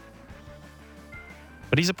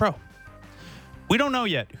 But he's a pro. We don't know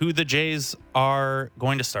yet who the Jays are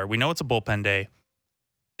going to start. We know it's a bullpen day.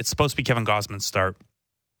 It's supposed to be Kevin Gausman's start.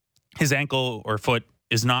 His ankle or foot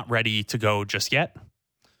is not ready to go just yet.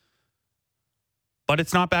 But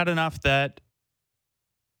it's not bad enough that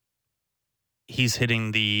he's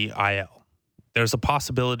hitting the IL. There's a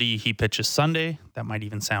possibility he pitches Sunday. That might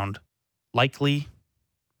even sound likely.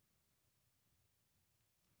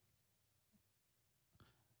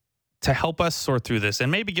 To help us sort through this and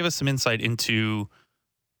maybe give us some insight into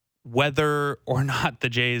whether or not the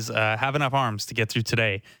Jays have enough arms to get through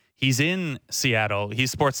today, he's in Seattle.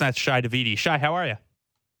 He's Sportsnet's Shai Davidi. Shai, how are you?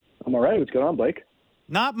 I'm all right. What's going on, Blake?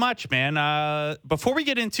 Not much, man. Before we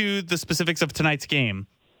get into the specifics of tonight's game,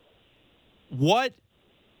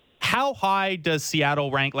 how high does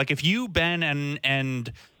Seattle rank? Like if you, Ben,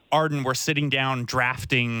 and Arden were sitting down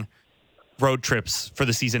drafting road trips for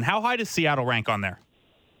the season, how high does Seattle rank on there?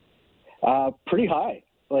 Pretty high.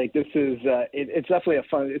 Like this is, it's definitely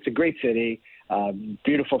it's a great city,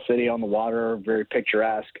 beautiful city on the water, very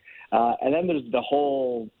picturesque. And then there's the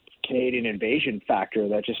whole Canadian invasion factor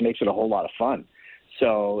that just makes it a whole lot of fun.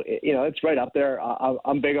 So, it's right up there.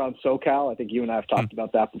 I'm big on SoCal. I think you and I have talked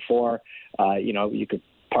about that before. You could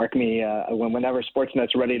park me whenever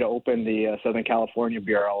Sportsnet's ready to open the Southern California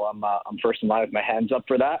Bureau. I'm first in line with my hands up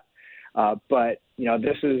for that. But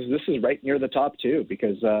this is right near the top too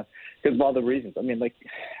because of all the reasons. I mean, like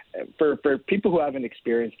for people who haven't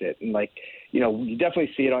experienced it, and you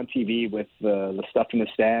definitely see it on TV with the stuff in the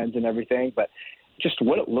stands and everything, but just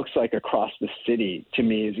what it looks like across the city to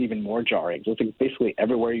me is even more jarring. So it's like basically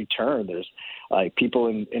everywhere you turn, there's like people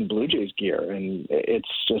in Blue Jays gear, and it's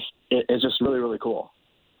just really, really cool.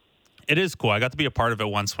 It is cool. I got to be a part of it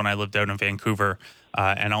once when I lived out in Vancouver,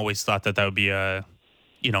 and always thought that would be a,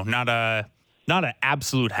 not an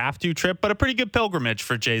absolute have-to trip, but a pretty good pilgrimage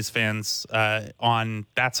for Jays fans on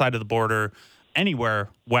that side of the border, anywhere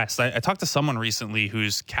west. I talked to someone recently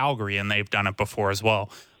who's Calgary, and they've done it before as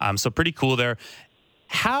well. So pretty cool there.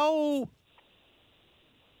 I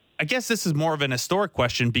guess this is more of an historic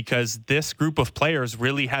question because this group of players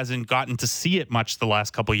really hasn't gotten to see it much the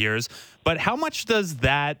last couple of years. But how much does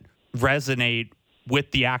that resonate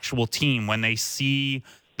with the actual team when they see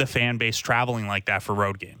the fan base traveling like that for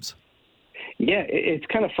road games? Yeah, it's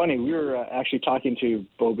kind of funny. We were actually talking to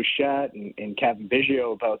Bo Bichette and Kevin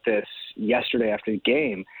Biggio about this yesterday after the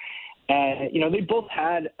game. And, they both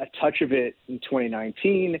had a touch of it in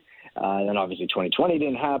 2019. Then obviously 2020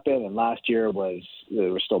 didn't happen. And last year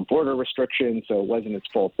there were still border restrictions, so it wasn't its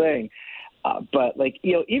full thing. But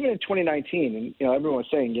even in 2019, and, everyone was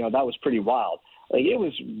saying, that was pretty wild. It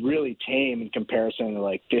was really tame in comparison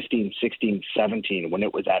to 15, 16, 17 when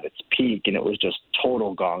it was at its peak, and it was just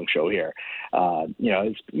total gong show here.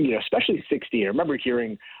 Especially 16. I remember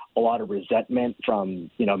hearing a lot of resentment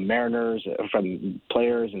from Mariners, from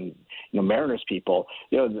players, and Mariners people.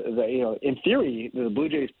 In theory, the Blue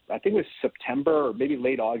Jays, I think it was September or maybe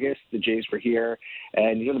late August, the Jays were here,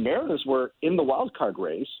 and the Mariners were in the wild card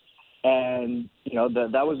race, and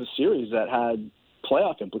that was a series that had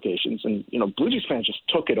playoff implications, and Blue Jays fans just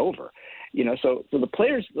took it over. So the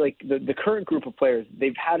players, the current group of players,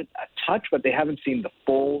 they've had a touch, but they haven't seen the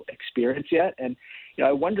full experience yet. And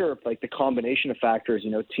I wonder if the combination of factors,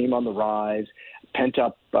 team on the rise, pent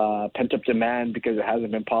up demand because it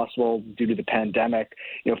hasn't been possible due to the pandemic,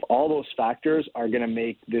 if all those factors are going to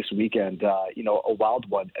make this weekend, a wild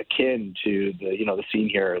one, akin to the scene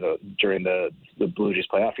here during the Blue Jays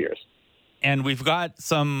playoff years. And we've got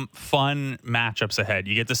some fun matchups ahead.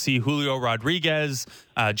 You get to see Julio Rodriguez,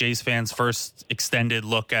 Jays fans' first extended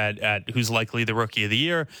look at who's likely the rookie of the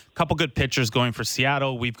year. A couple good pitchers going for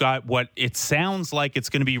Seattle. We've got what it sounds like it's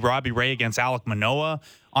going to be Robbie Ray against Alek Manoah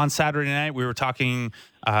on Saturday night. We were talking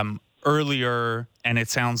earlier, and it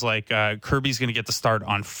sounds like Kirby's going to get the start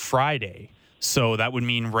on Friday. So that would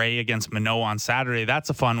mean Ray against Manoah on Saturday. That's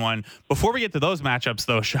a fun one. Before we get to those matchups,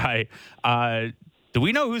 though, Shai, do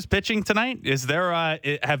we know who's pitching tonight? Is there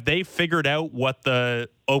have they figured out what the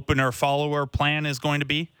opener follower plan is going to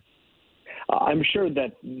be? I'm sure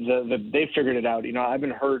that they figured it out. I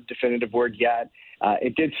haven't heard definitive word yet.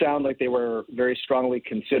 It did sound like they were very strongly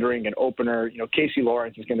considering an opener. Casey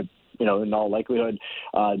Lawrence is going to, in all likelihood,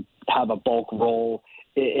 have a bulk role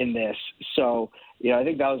in this. So, I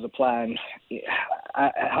think that was the plan.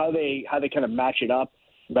 How they kind of match it up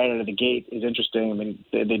right out of the gate is interesting. I mean,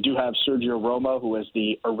 they do have Sergio Romo, who was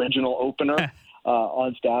the original opener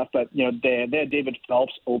on staff, but they had David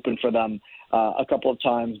Phelps open for them a couple of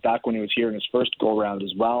times back when he was here in his first go around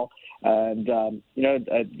as well. And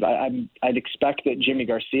I'd expect that Jimmy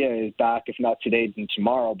Garcia is back, if not today, then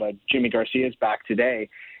tomorrow. But Jimmy Garcia is back today.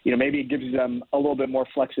 Maybe it gives them a little bit more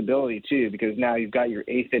flexibility too, because now you've got your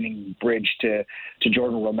eighth inning bridge to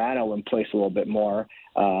Jordan Romano in place a little bit more,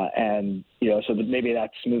 and so that maybe that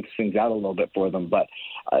smooths things out a little bit for them. But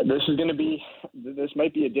this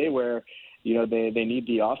might be a day where they need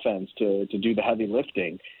the offense to do the heavy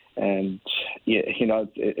lifting. And,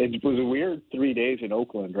 it was a weird 3 days in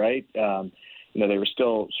Oakland, right? They were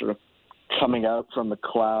still sort of coming out from the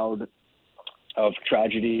cloud of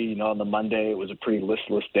tragedy. On the Monday, it was a pretty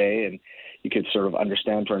listless day, and you could sort of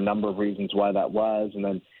understand for a number of reasons why that was. And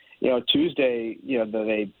then, Tuesday,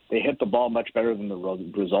 they hit the ball much better than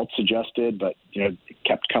the results suggested, but, it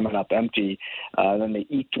kept coming up empty. Then they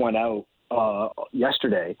eked one out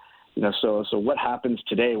yesterday. So what happens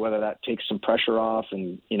today, whether that takes some pressure off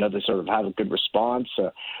and, they sort of have a good response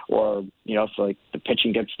or, if the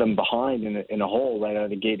pitching gets them behind in a hole right out of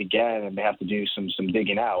the gate again and they have to do some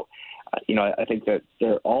digging out. I think that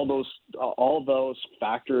all those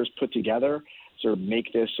factors put together sort of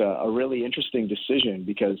make this a really interesting decision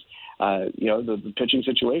because, the pitching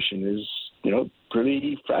situation is,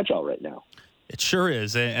 pretty fragile right now. It sure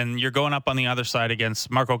is. And you're going up on the other side against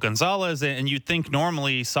Marco Gonzalez. And you'd think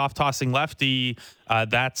normally soft tossing lefty,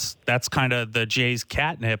 that's kind of the Jays'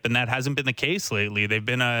 catnip. And that hasn't been the case lately. They've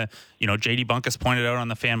been JD Bunkus pointed out on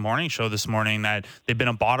the Fan Morning Show this morning that they've been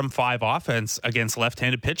a bottom 5 offense against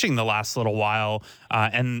left-handed pitching the last little while.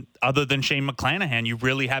 And other than Shane McClanahan, you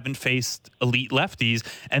really haven't faced elite lefties.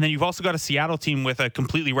 And then you've also got a Seattle team with a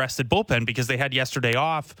completely rested bullpen because they had yesterday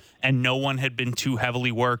off and no one had been too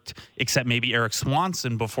heavily worked except maybe Eric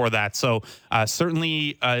Swanson before that. So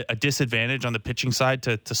certainly a disadvantage on the pitching side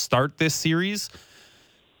to start this series.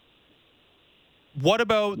 What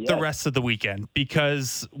about the rest of the weekend?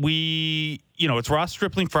 Because it's Ross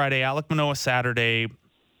Stripling Friday, Alek Manoah Saturday.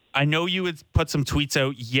 I know you had put some tweets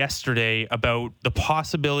out yesterday about the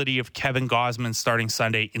possibility of Kevin Gausman starting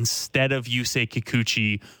Sunday instead of Yusei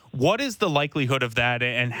Kikuchi. What is the likelihood of that,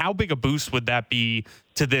 and how big a boost would that be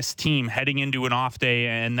to this team heading into an off day?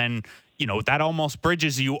 And then, that almost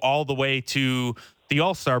bridges you all the way to the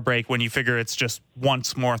All-Star break when you figure it's just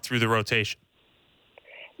once more through the rotation.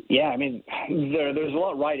 Yeah, I mean, there's a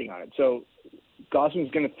lot riding on it. So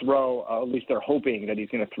Gausman's going to throw, at least they're hoping that he's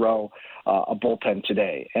going to throw a bullpen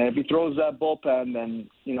today. And if he throws that bullpen, then,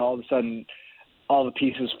 all of a sudden all the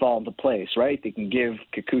pieces fall into place, right? They can give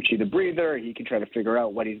Kikuchi the breather. He can try to figure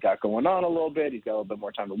out what he's got going on a little bit. He's got a little bit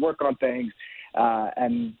more time to work on things.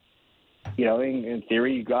 And, in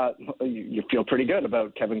theory, you feel pretty good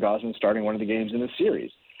about Kevin Gausman starting one of the games in this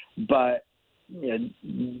series. But,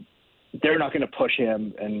 they're not going to push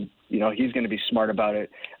him, and he's going to be smart about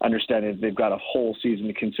it, understanding they've got a whole season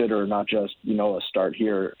to consider, not just a start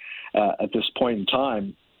here at this point in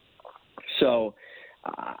time. So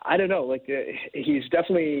I don't know. He's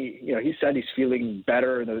definitely he said he's feeling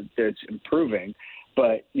better, that it's improving,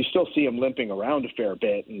 but you still see him limping around a fair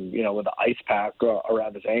bit, and with the ice pack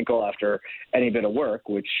around his ankle after any bit of work,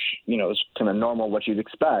 which is kind of normal, what you'd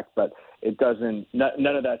expect, but it doesn't.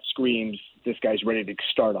 None of that screams this guy's ready to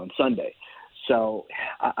start on Sunday. So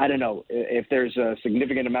I don't know if there's a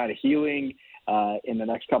significant amount of healing in the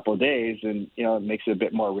next couple of days, and it makes it a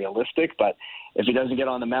bit more realistic. But if he doesn't get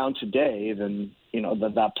on the mound today, then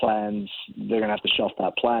that plan's, they're gonna have to shelf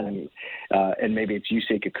that plan, and maybe it's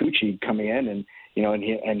Yusei Kikuchi coming in and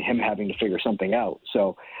and him having to figure something out.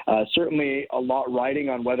 So certainly a lot riding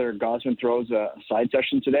on whether Gausman throws a side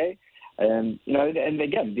session today. And, and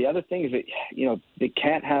again, the other thing is that, they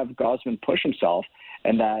can't have Gausman push himself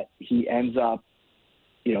and that he ends up,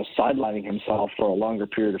 sidelining himself for a longer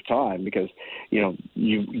period of time because,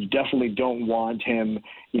 you definitely don't want him,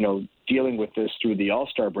 dealing with this through the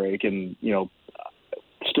All-Star break and,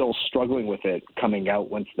 still struggling with it coming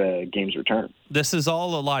out once the games return. This is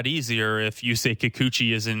all a lot easier if Yusei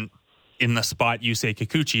Kikuchi isn't in the spot Yusei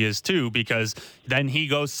Kikuchi is too, because then he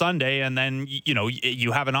goes Sunday and then,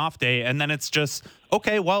 you have an off day and then it's just,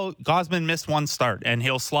 okay, well, Gausman missed one start and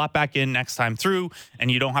he'll slot back in next time through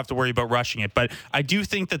and you don't have to worry about rushing it. But I do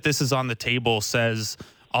think that this is on the table says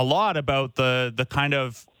a lot about the kind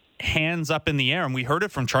of hands up in the air. And we heard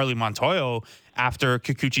it from Charlie Montoyo after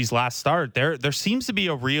Kikuchi's last start. There seems to be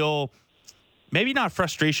a real, maybe not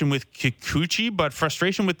frustration with Kikuchi, but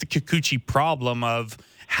frustration with the Kikuchi problem of,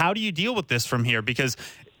 how do you deal with this from here? Because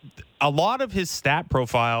a lot of his stat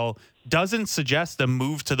profile doesn't suggest a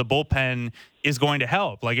move to the bullpen is going to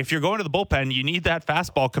help. Like if you're going to the bullpen, you need that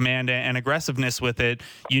fastball command and aggressiveness with it.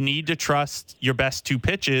 You need to trust your best 2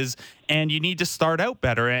 pitches and you need to start out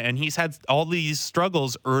better. And he's had all these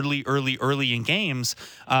struggles early in games.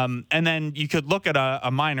 And then you could look at a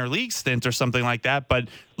minor league stint or something like that, but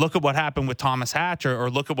look at what happened with Thomas Hatch or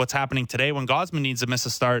look at what's happening today when Gausman needs to miss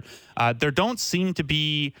a start. There don't seem to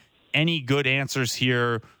be any good answers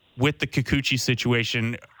here with the Kikuchi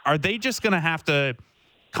situation. Are they just going to have to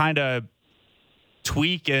kind of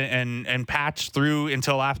tweak and patch through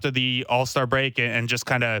until after the All-Star break and just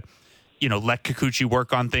kind of, let Kikuchi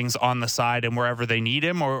work on things on the side and wherever they need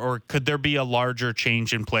him? Or could there be a larger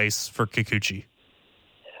change in place for Kikuchi?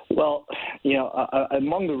 Well,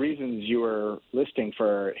 among the reasons you were listing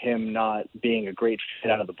for him not being a great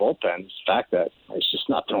fit out of the bullpen is the fact that he's just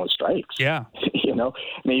not throwing strikes. Yeah.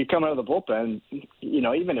 You come out of the bullpen,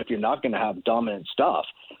 even if you're not going to have dominant stuff,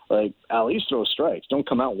 at least throw strikes. Don't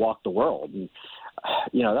come out and walk the world. And,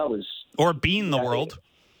 that was... Or bean the world.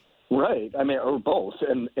 Right. Or both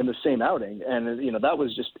in the same outing. And, that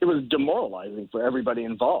was just... It was demoralizing for everybody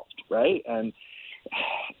involved, right? And,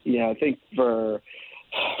 I think for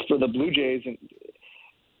the Blue Jays,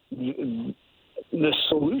 the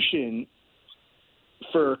solution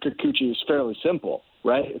for Kikuchi is fairly simple,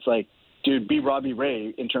 right? It's like, dude, be Robbie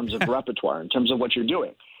Ray in terms of repertoire, in terms of what you're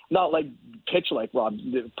doing. Not like pitch like Rob,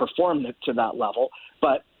 perform to that level,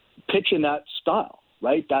 but pitch in that style,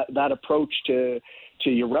 right? That approach to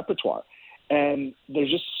your repertoire. And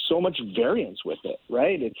there's just so much variance with it,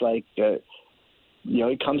 right? It's like,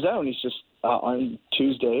 he comes out and he's just on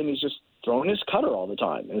Tuesday and he's just throwing his cutter all the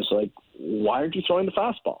time. And it's like, why aren't you throwing the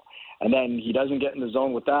fastball? And then he doesn't get in the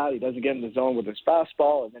zone with that. He doesn't get in the zone with his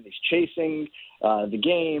fastball. And then he's chasing the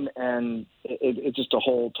game. And it's just a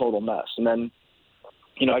whole total mess. And then,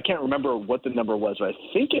 I can't remember what the number was, but I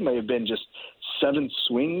think it may have been just 7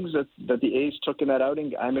 swings that the A's took in that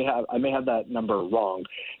outing. I may have that number wrong,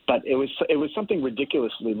 but it was something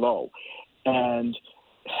ridiculously low. And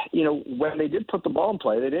when they did put the ball in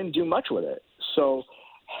play, they didn't do much with it. So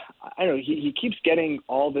I don't know. He keeps getting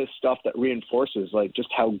all this stuff that reinforces like just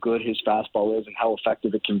how good his fastball is and how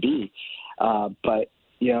effective it can be. But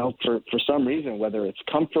for some reason, whether it's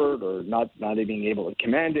comfort or not even being able to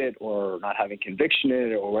command it or not having conviction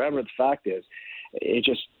in it or whatever the fact is,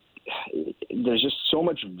 there's just so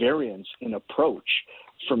much variance in approach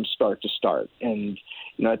from start to start. And,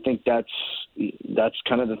 I think that's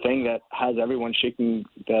kind of the thing that has everyone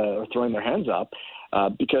or throwing their hands up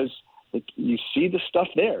because like you see the stuff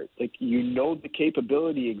there, like, the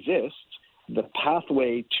capability exists. The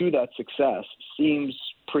pathway to that success seems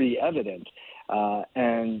pretty evident.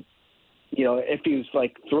 And, if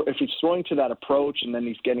he's throwing to that approach and then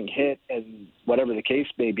he's getting hit and whatever the case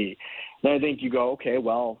may be, then I think you go, okay,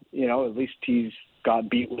 well, at least he's got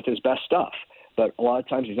beat with his best stuff. But a lot of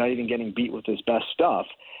times he's not even getting beat with his best stuff.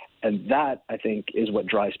 And that, I think, is what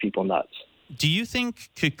drives people nuts. Do you think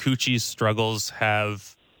Kikuchi's struggles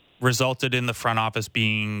have resulted in the front office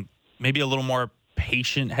being maybe a little more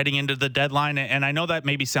patient heading into the deadline? And I know that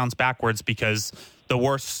maybe sounds backwards because the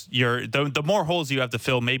worse the more holes you have to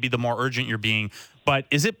fill, maybe the more urgent you're being. But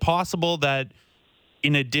is it possible that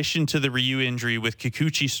in addition to the Ryu injury, with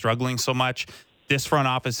Kikuchi struggling so much, this front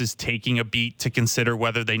office is taking a beat to consider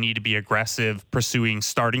whether they need to be aggressive pursuing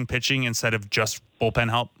starting pitching instead of just bullpen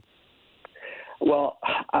help? Well,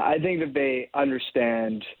 I think that they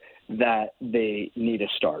understand that they need a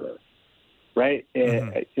starter, right?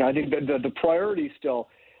 Mm-hmm. I think that the priority is still,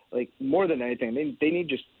 like, more than anything, they need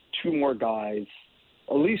just 2 more guys,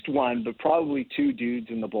 at least 1, but probably 2 dudes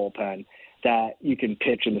in the bullpen that you can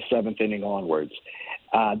pitch in the 7th inning onwards.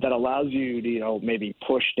 That allows you to, maybe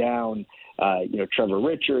push down, Trevor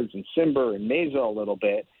Richards and Simber and Meza a little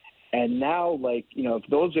bit. And now, if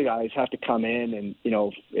those guys have to come in and, in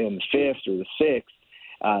the 5th or the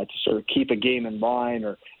 6th to sort of keep a game in line,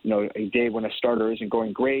 or, a day when a starter isn't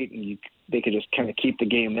going great and they could just kind of keep the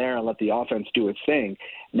game there and let the offense do its thing.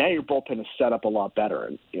 Now your bullpen is set up a lot better.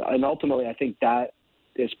 And ultimately, I think that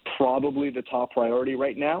is probably the top priority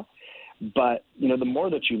right now. But, the more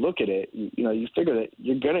that you look at it, you figure that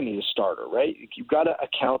you're going to need a starter, right? You've got to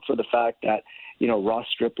account for the fact that, Ross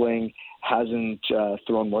Stripling hasn't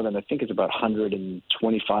thrown more than, I think it's about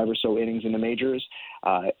 125 or so innings in the majors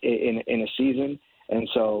in a season. And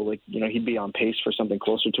so, he'd be on pace for something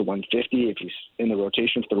closer to 150 if he's in the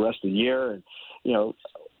rotation for the rest of the year. And,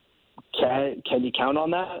 can you count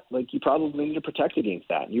on that? You probably need to protect against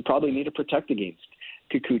that. You probably need to protect against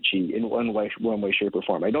Kikuchi in one way, shape, or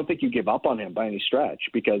form. I don't think you give up on him by any stretch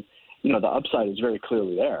because, the upside is very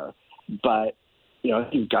clearly there. But,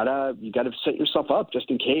 you've got to set yourself up just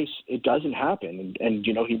in case it doesn't happen. And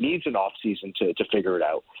he needs an off season to figure it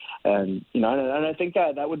out. And, and I think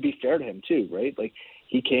that would be fair to him too, right?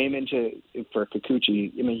 He came for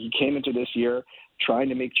Kikuchi, he came into this year trying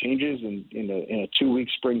to make changes in a 2-week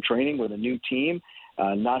spring training with a new team.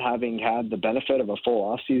 Not having had the benefit of a full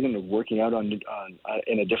off season of working out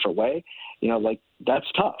in a different way,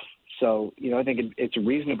 that's tough. So, I think it's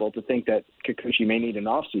reasonable to think that Kikuchi may need an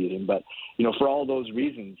off season, but, for all those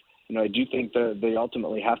reasons, I do think that they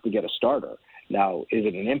ultimately have to get a starter. Now, is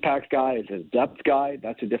it an impact guy? Is it a depth guy?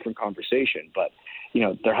 That's a different conversation, but,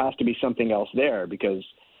 there has to be something else there because,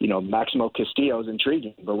 Maximo Castillo is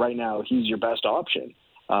intriguing, but right now he's your best option.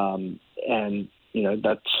 And,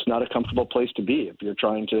 that's not a comfortable place to be if you're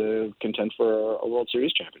trying to contend for a World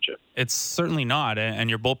Series championship. It's certainly not. And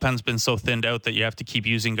your bullpen's been so thinned out that you have to keep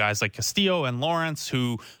using guys like Castillo and Lawrence,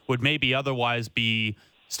 who would maybe otherwise be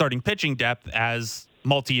starting pitching depth as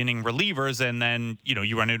multi-inning relievers. And then,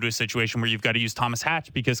 you run into a situation where you've got to use Thomas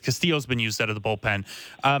Hatch because Castillo's been used out of the bullpen.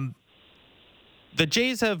 The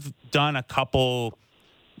Jays have done a couple,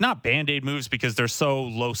 not Band-Aid moves because they're so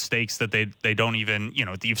low stakes that they don't even,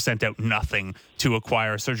 you've sent out nothing to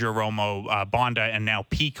acquire Sergio Romo, Bonda, and now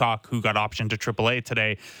Peacock, who got optioned to AAA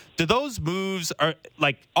today. Do those moves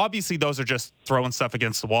obviously those are just throwing stuff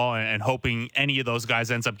against the wall and hoping any of those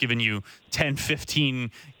guys ends up giving you 10,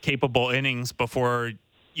 15 capable innings before,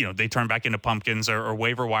 they turn back into pumpkins or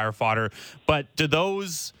waiver wire fodder. But do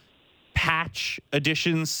those patch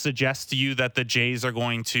additions suggest to you that the Jays are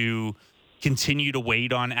going to continue to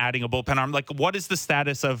wait on adding a bullpen arm? Like, what is the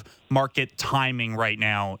status of market timing right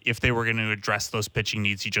now if they were going to address those pitching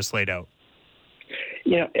needs you just laid out?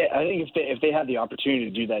 You know, I think if they had the opportunity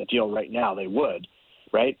to do that deal right now, they would,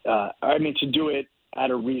 right? I mean, to do it at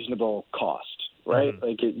a reasonable cost, right? Mm-hmm.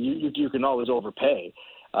 Like you can always overpay,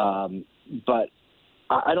 but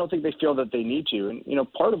I don't think they feel that they need to. And you know,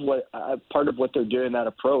 part of what they're doing, that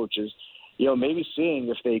approach, is, you know, maybe seeing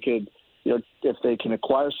if they could, you know, if they can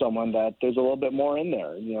acquire someone that there's a little bit more in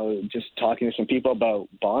there. You know, just talking to some people about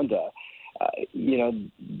Bonda, you know,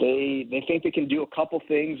 they think they can do a couple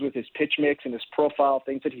things with his pitch mix and his profile,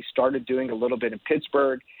 things that he started doing a little bit in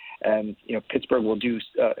Pittsburgh. And, you know, Pittsburgh will do,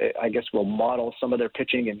 I guess, will model some of their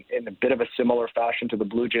pitching in a bit of a similar fashion to the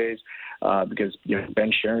Blue Jays, because, you know,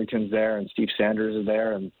 Ben Sherrington's there and Steve Sanders is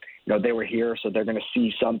there, and, you know, they were here, so they're going to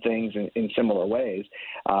see some things in similar ways.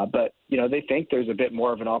 But, you know, they think there's a bit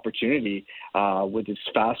more of an opportunity with his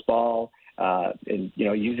fastball, and, you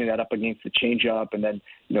know, using that up against the changeup, and then,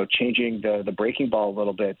 you know, changing the breaking ball a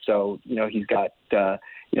little bit. So, you know, he's got,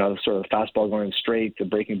 you know, sort of the fastball going straight, the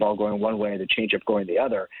breaking ball going one way, the changeup going the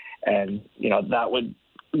other. And, you know, that would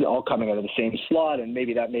be all coming out of the same slot, and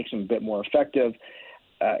maybe that makes him a bit more effective.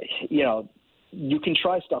 You know, you can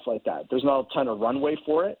try stuff like that. There's not a ton of runway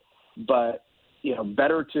for it, but, you know,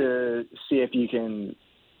 better to see if you can,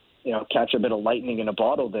 you know, catch a bit of lightning in a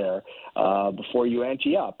bottle there before you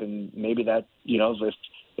ante up. And maybe that, you know,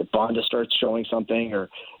 if Bonda starts showing something, or,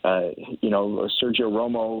 you know, Sergio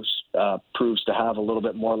Romo proves to have a little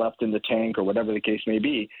bit more left in the tank, or whatever the case may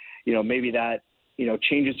be, you know, maybe that, you know,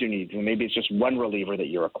 changes your needs. And maybe it's just one reliever that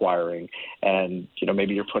you're acquiring. And, you know,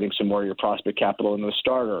 maybe you're putting some more of your prospect capital into a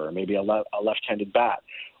starter, or maybe a left-handed bat,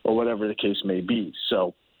 or whatever the case may be.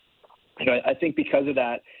 So, you know, I think because of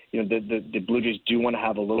that, you know, the Blue Jays do want to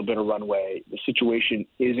have a little bit of runway. The situation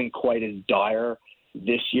isn't quite as dire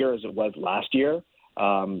this year as it was last year.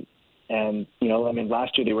 And, you know, I mean,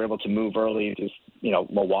 last year they were able to move early. Just, you know,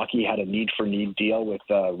 Milwaukee had a need-for-need deal with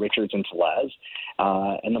Richards and Tellez,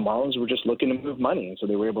 and the Marlins were just looking to move money, and so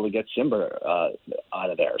they were able to get Simber out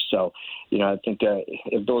of there. So, you know, I think that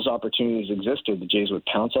if those opportunities existed, the Jays would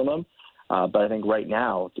pounce on them. But I think right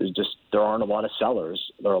now there aren't a lot of sellers.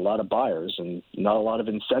 There are a lot of buyers, and not a lot of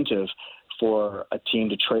incentive for a team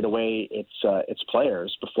to trade away its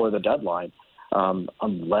players before the deadline,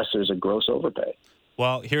 unless there's a gross overpay.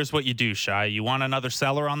 Well, here's what you do, Shai. You want another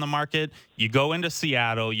seller on the market? You go into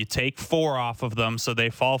Seattle, you take 4 off of them, so they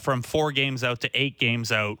fall from 4 games out to 8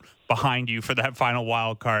 games out behind you for that final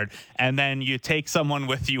wild card. And then you take someone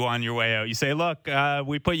with you on your way out. You say, look,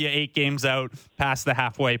 we put you 8 games out past the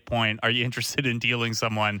halfway point. Are you interested in dealing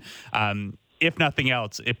someone? If nothing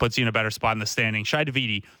else, it puts you in a better spot in the standing. Shai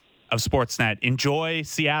Davidi of Sportsnet. Enjoy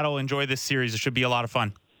Seattle. Enjoy this series. It should be a lot of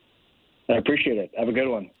fun. I appreciate it. Have a good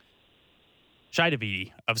one. Shai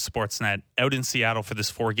Davidi of Sportsnet out in Seattle for this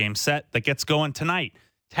 4-game set that gets going tonight.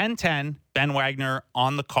 10:10, Ben Wagner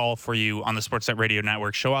on the call for you on the Sportsnet Radio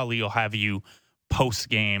Network. Show Ali will have you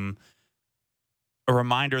post-game. A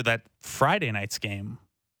reminder that Friday night's game,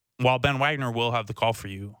 while Ben Wagner will have the call for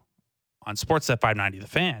you on Sportsnet 590 The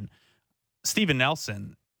Fan, Steven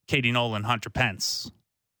Nelson, Katie Nolan, Hunter Pence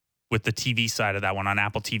with the TV side of that one on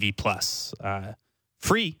Apple TV Plus.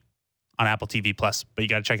 Free on Apple TV Plus, but you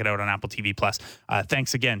got to check it out on Apple TV Plus.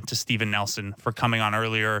 Thanks again to Steven Nelson for coming on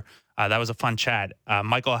earlier. That was a fun chat.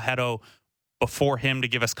 Michael Ahedo before him to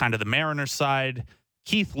give us kind of the Mariners side.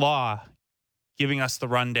 Keith Law giving us the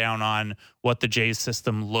rundown on what the Jays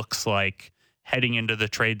system looks like heading into the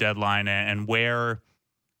trade deadline, and where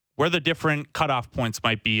the different cutoff points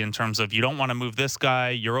might be in terms of, you don't want to move this guy,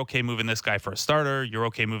 you're okay moving this guy for a starter, you're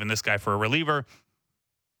okay moving this guy for a reliever.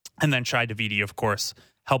 And then Shai Davidi, of course,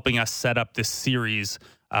 helping us set up this series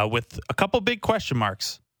with a couple big question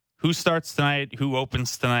marks. Who starts tonight? Who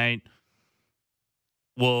opens tonight?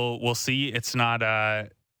 We'll see. It's not a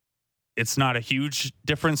huge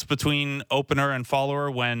difference between opener and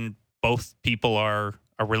follower when both people are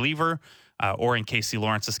a reliever, or in Casey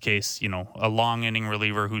Lawrence's case, you know, a long inning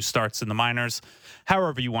reliever who starts in the minors.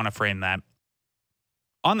 However you want to frame that.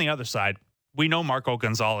 On the other side, we know Marco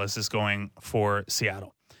Gonzalez is going for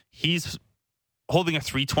Seattle. He's holding a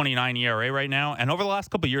 3.29 ERA right now, and over the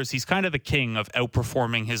last couple of years, he's kind of the king of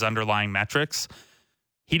outperforming his underlying metrics.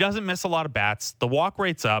 He doesn't miss a lot of bats. The walk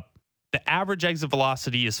rate's up. The average exit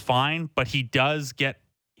velocity is fine, but he does get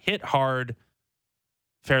hit hard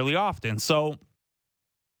fairly often. So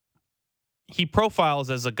he profiles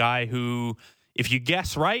as a guy who, if you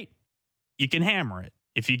guess right, you can hammer it.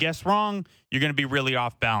 If you guess wrong, you're going to be really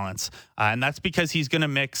off balance. And that's because he's going to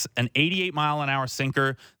mix an 88-mile-an-hour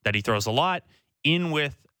sinker that he throws a lot in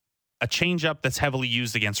with a changeup that's heavily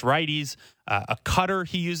used against righties, a cutter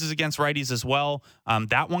he uses against righties as well.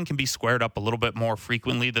 That one can be squared up a little bit more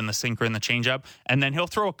frequently than the sinker and the changeup. And then he'll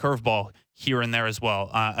throw a curveball here and there as well.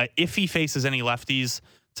 If he faces any lefties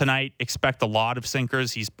tonight, expect a lot of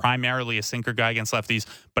sinkers. He's primarily a sinker guy against lefties,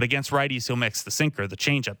 but against righties, he'll mix the sinker, the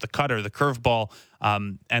changeup, the cutter, the curveball,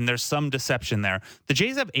 and there's some deception there. The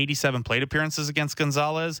Jays have 87 plate appearances against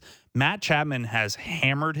Gonzalez. Matt Chapman has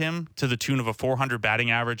hammered him to the tune of a 400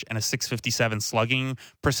 batting average and a 657 slugging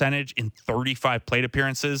percentage in 35 plate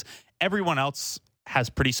appearances. Everyone else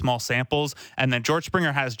has pretty small samples. And then George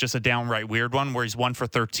Springer has just a downright weird one where he's 1 for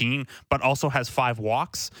 13, but also has 5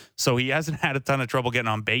 walks. So he hasn't had a ton of trouble getting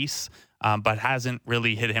on base, but hasn't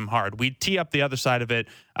really hit him hard. We tee up the other side of it,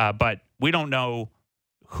 but we don't know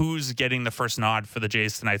who's getting the first nod for the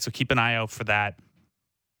Jays tonight. So keep an eye out for that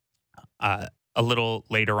a little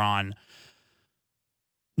later on.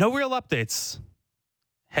 No real updates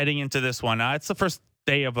heading into this one. It's the first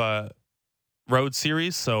day of a road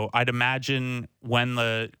series, so I'd imagine when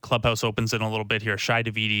the clubhouse opens in a little bit here, Shai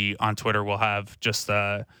Davidi on Twitter will have just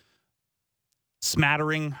a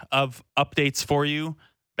smattering of updates for you.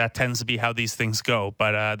 That tends to be how these things go.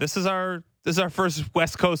 But this is our first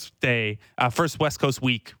West Coast day, first West Coast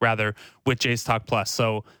week rather, with Jays Talk Plus.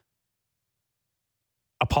 So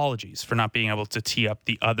apologies for not being able to tee up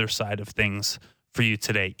the other side of things for you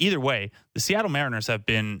today. Either way, the Seattle Mariners have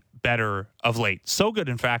been better of late. So good,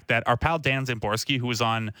 in fact, that our pal Dan Zamborski, who was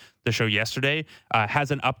on the show yesterday,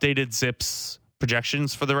 has an updated Zips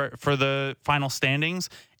projections for the final standings.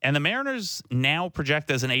 And the Mariners now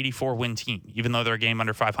project as an 84-win team, even though they're a game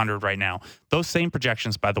under 500 right now. Those same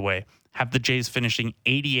projections, by the way, have the Jays finishing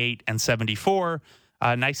 88-74.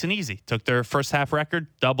 Nice and easy. Took their first half record,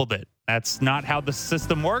 doubled it. That's not how the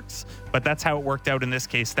system works, but that's how it worked out in this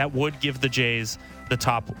case. That would give the Jays the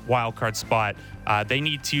top wildcard spot. They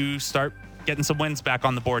need to start getting some wins back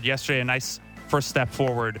on the board. Yesterday, a nice first step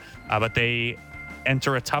forward, but they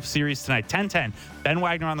enter a tough series tonight. 10-10. Ben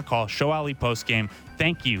Wagner on the call. Show Ali postgame.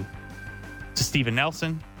 Thank you to Steven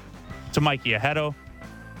Nelson, to Mikey Ahedo,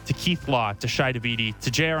 to Keith Law, to Shai Davidi,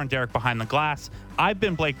 to JR and Derek behind the glass. I've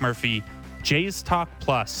been Blake Murphy. Jays Talk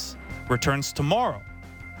Plus returns tomorrow,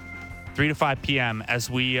 3 to 5 p.m. as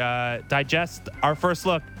we digest our first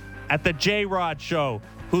look at the J-Rod show.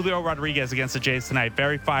 Julio Rodriguez against the Jays tonight.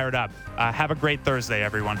 Very fired up. Have a great Thursday,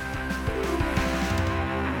 everyone.